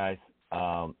awesome, guys.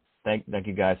 Thank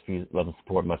you guys for your love and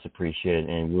support. Much appreciated.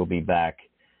 And we'll be back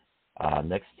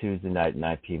next Tuesday night at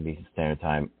 9 p.m. Eastern Standard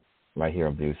Time right here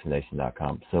on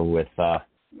VOCNation.com. So with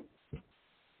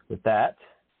that,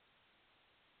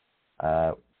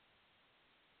 I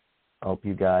hope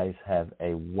you guys have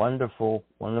a wonderful,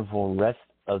 wonderful rest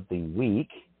of the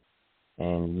week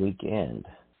and weekend.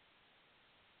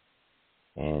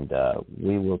 And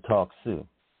we will talk soon.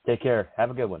 Take care. Have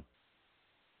a good one.